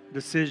that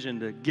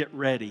decision to get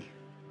ready.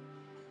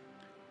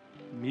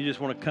 You just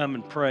want to come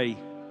and pray.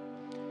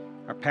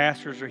 Our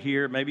pastors are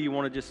here. Maybe you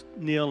want to just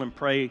kneel and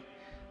pray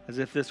as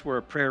if this were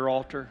a prayer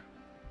altar.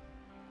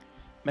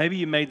 Maybe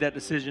you made that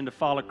decision to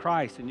follow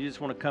Christ and you just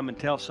want to come and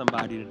tell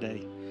somebody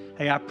today,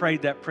 hey, I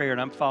prayed that prayer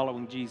and I'm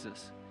following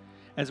Jesus.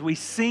 As we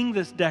sing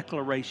this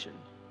declaration,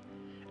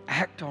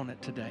 act on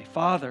it today.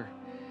 Father,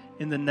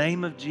 in the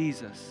name of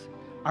Jesus,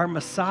 our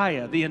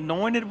Messiah, the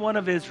anointed one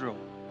of Israel,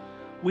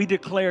 we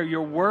declare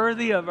you're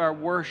worthy of our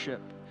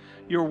worship.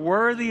 You're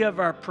worthy of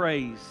our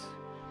praise.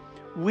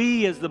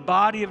 We, as the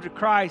body of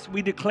Christ,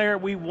 we declare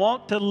we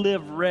want to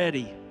live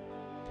ready.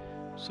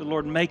 So,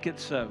 Lord, make it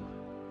so,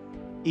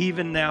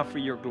 even now for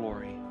your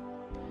glory.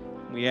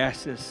 We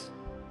ask this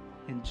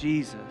in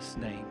Jesus'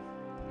 name.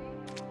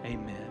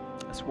 Amen.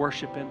 Let's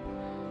worship him.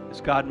 As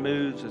God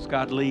moves, as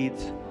God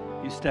leads,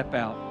 you step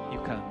out, you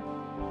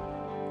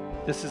come.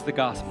 This is the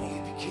gospel. He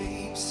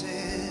became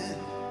sin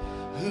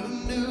who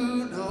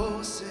knew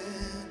no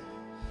sin.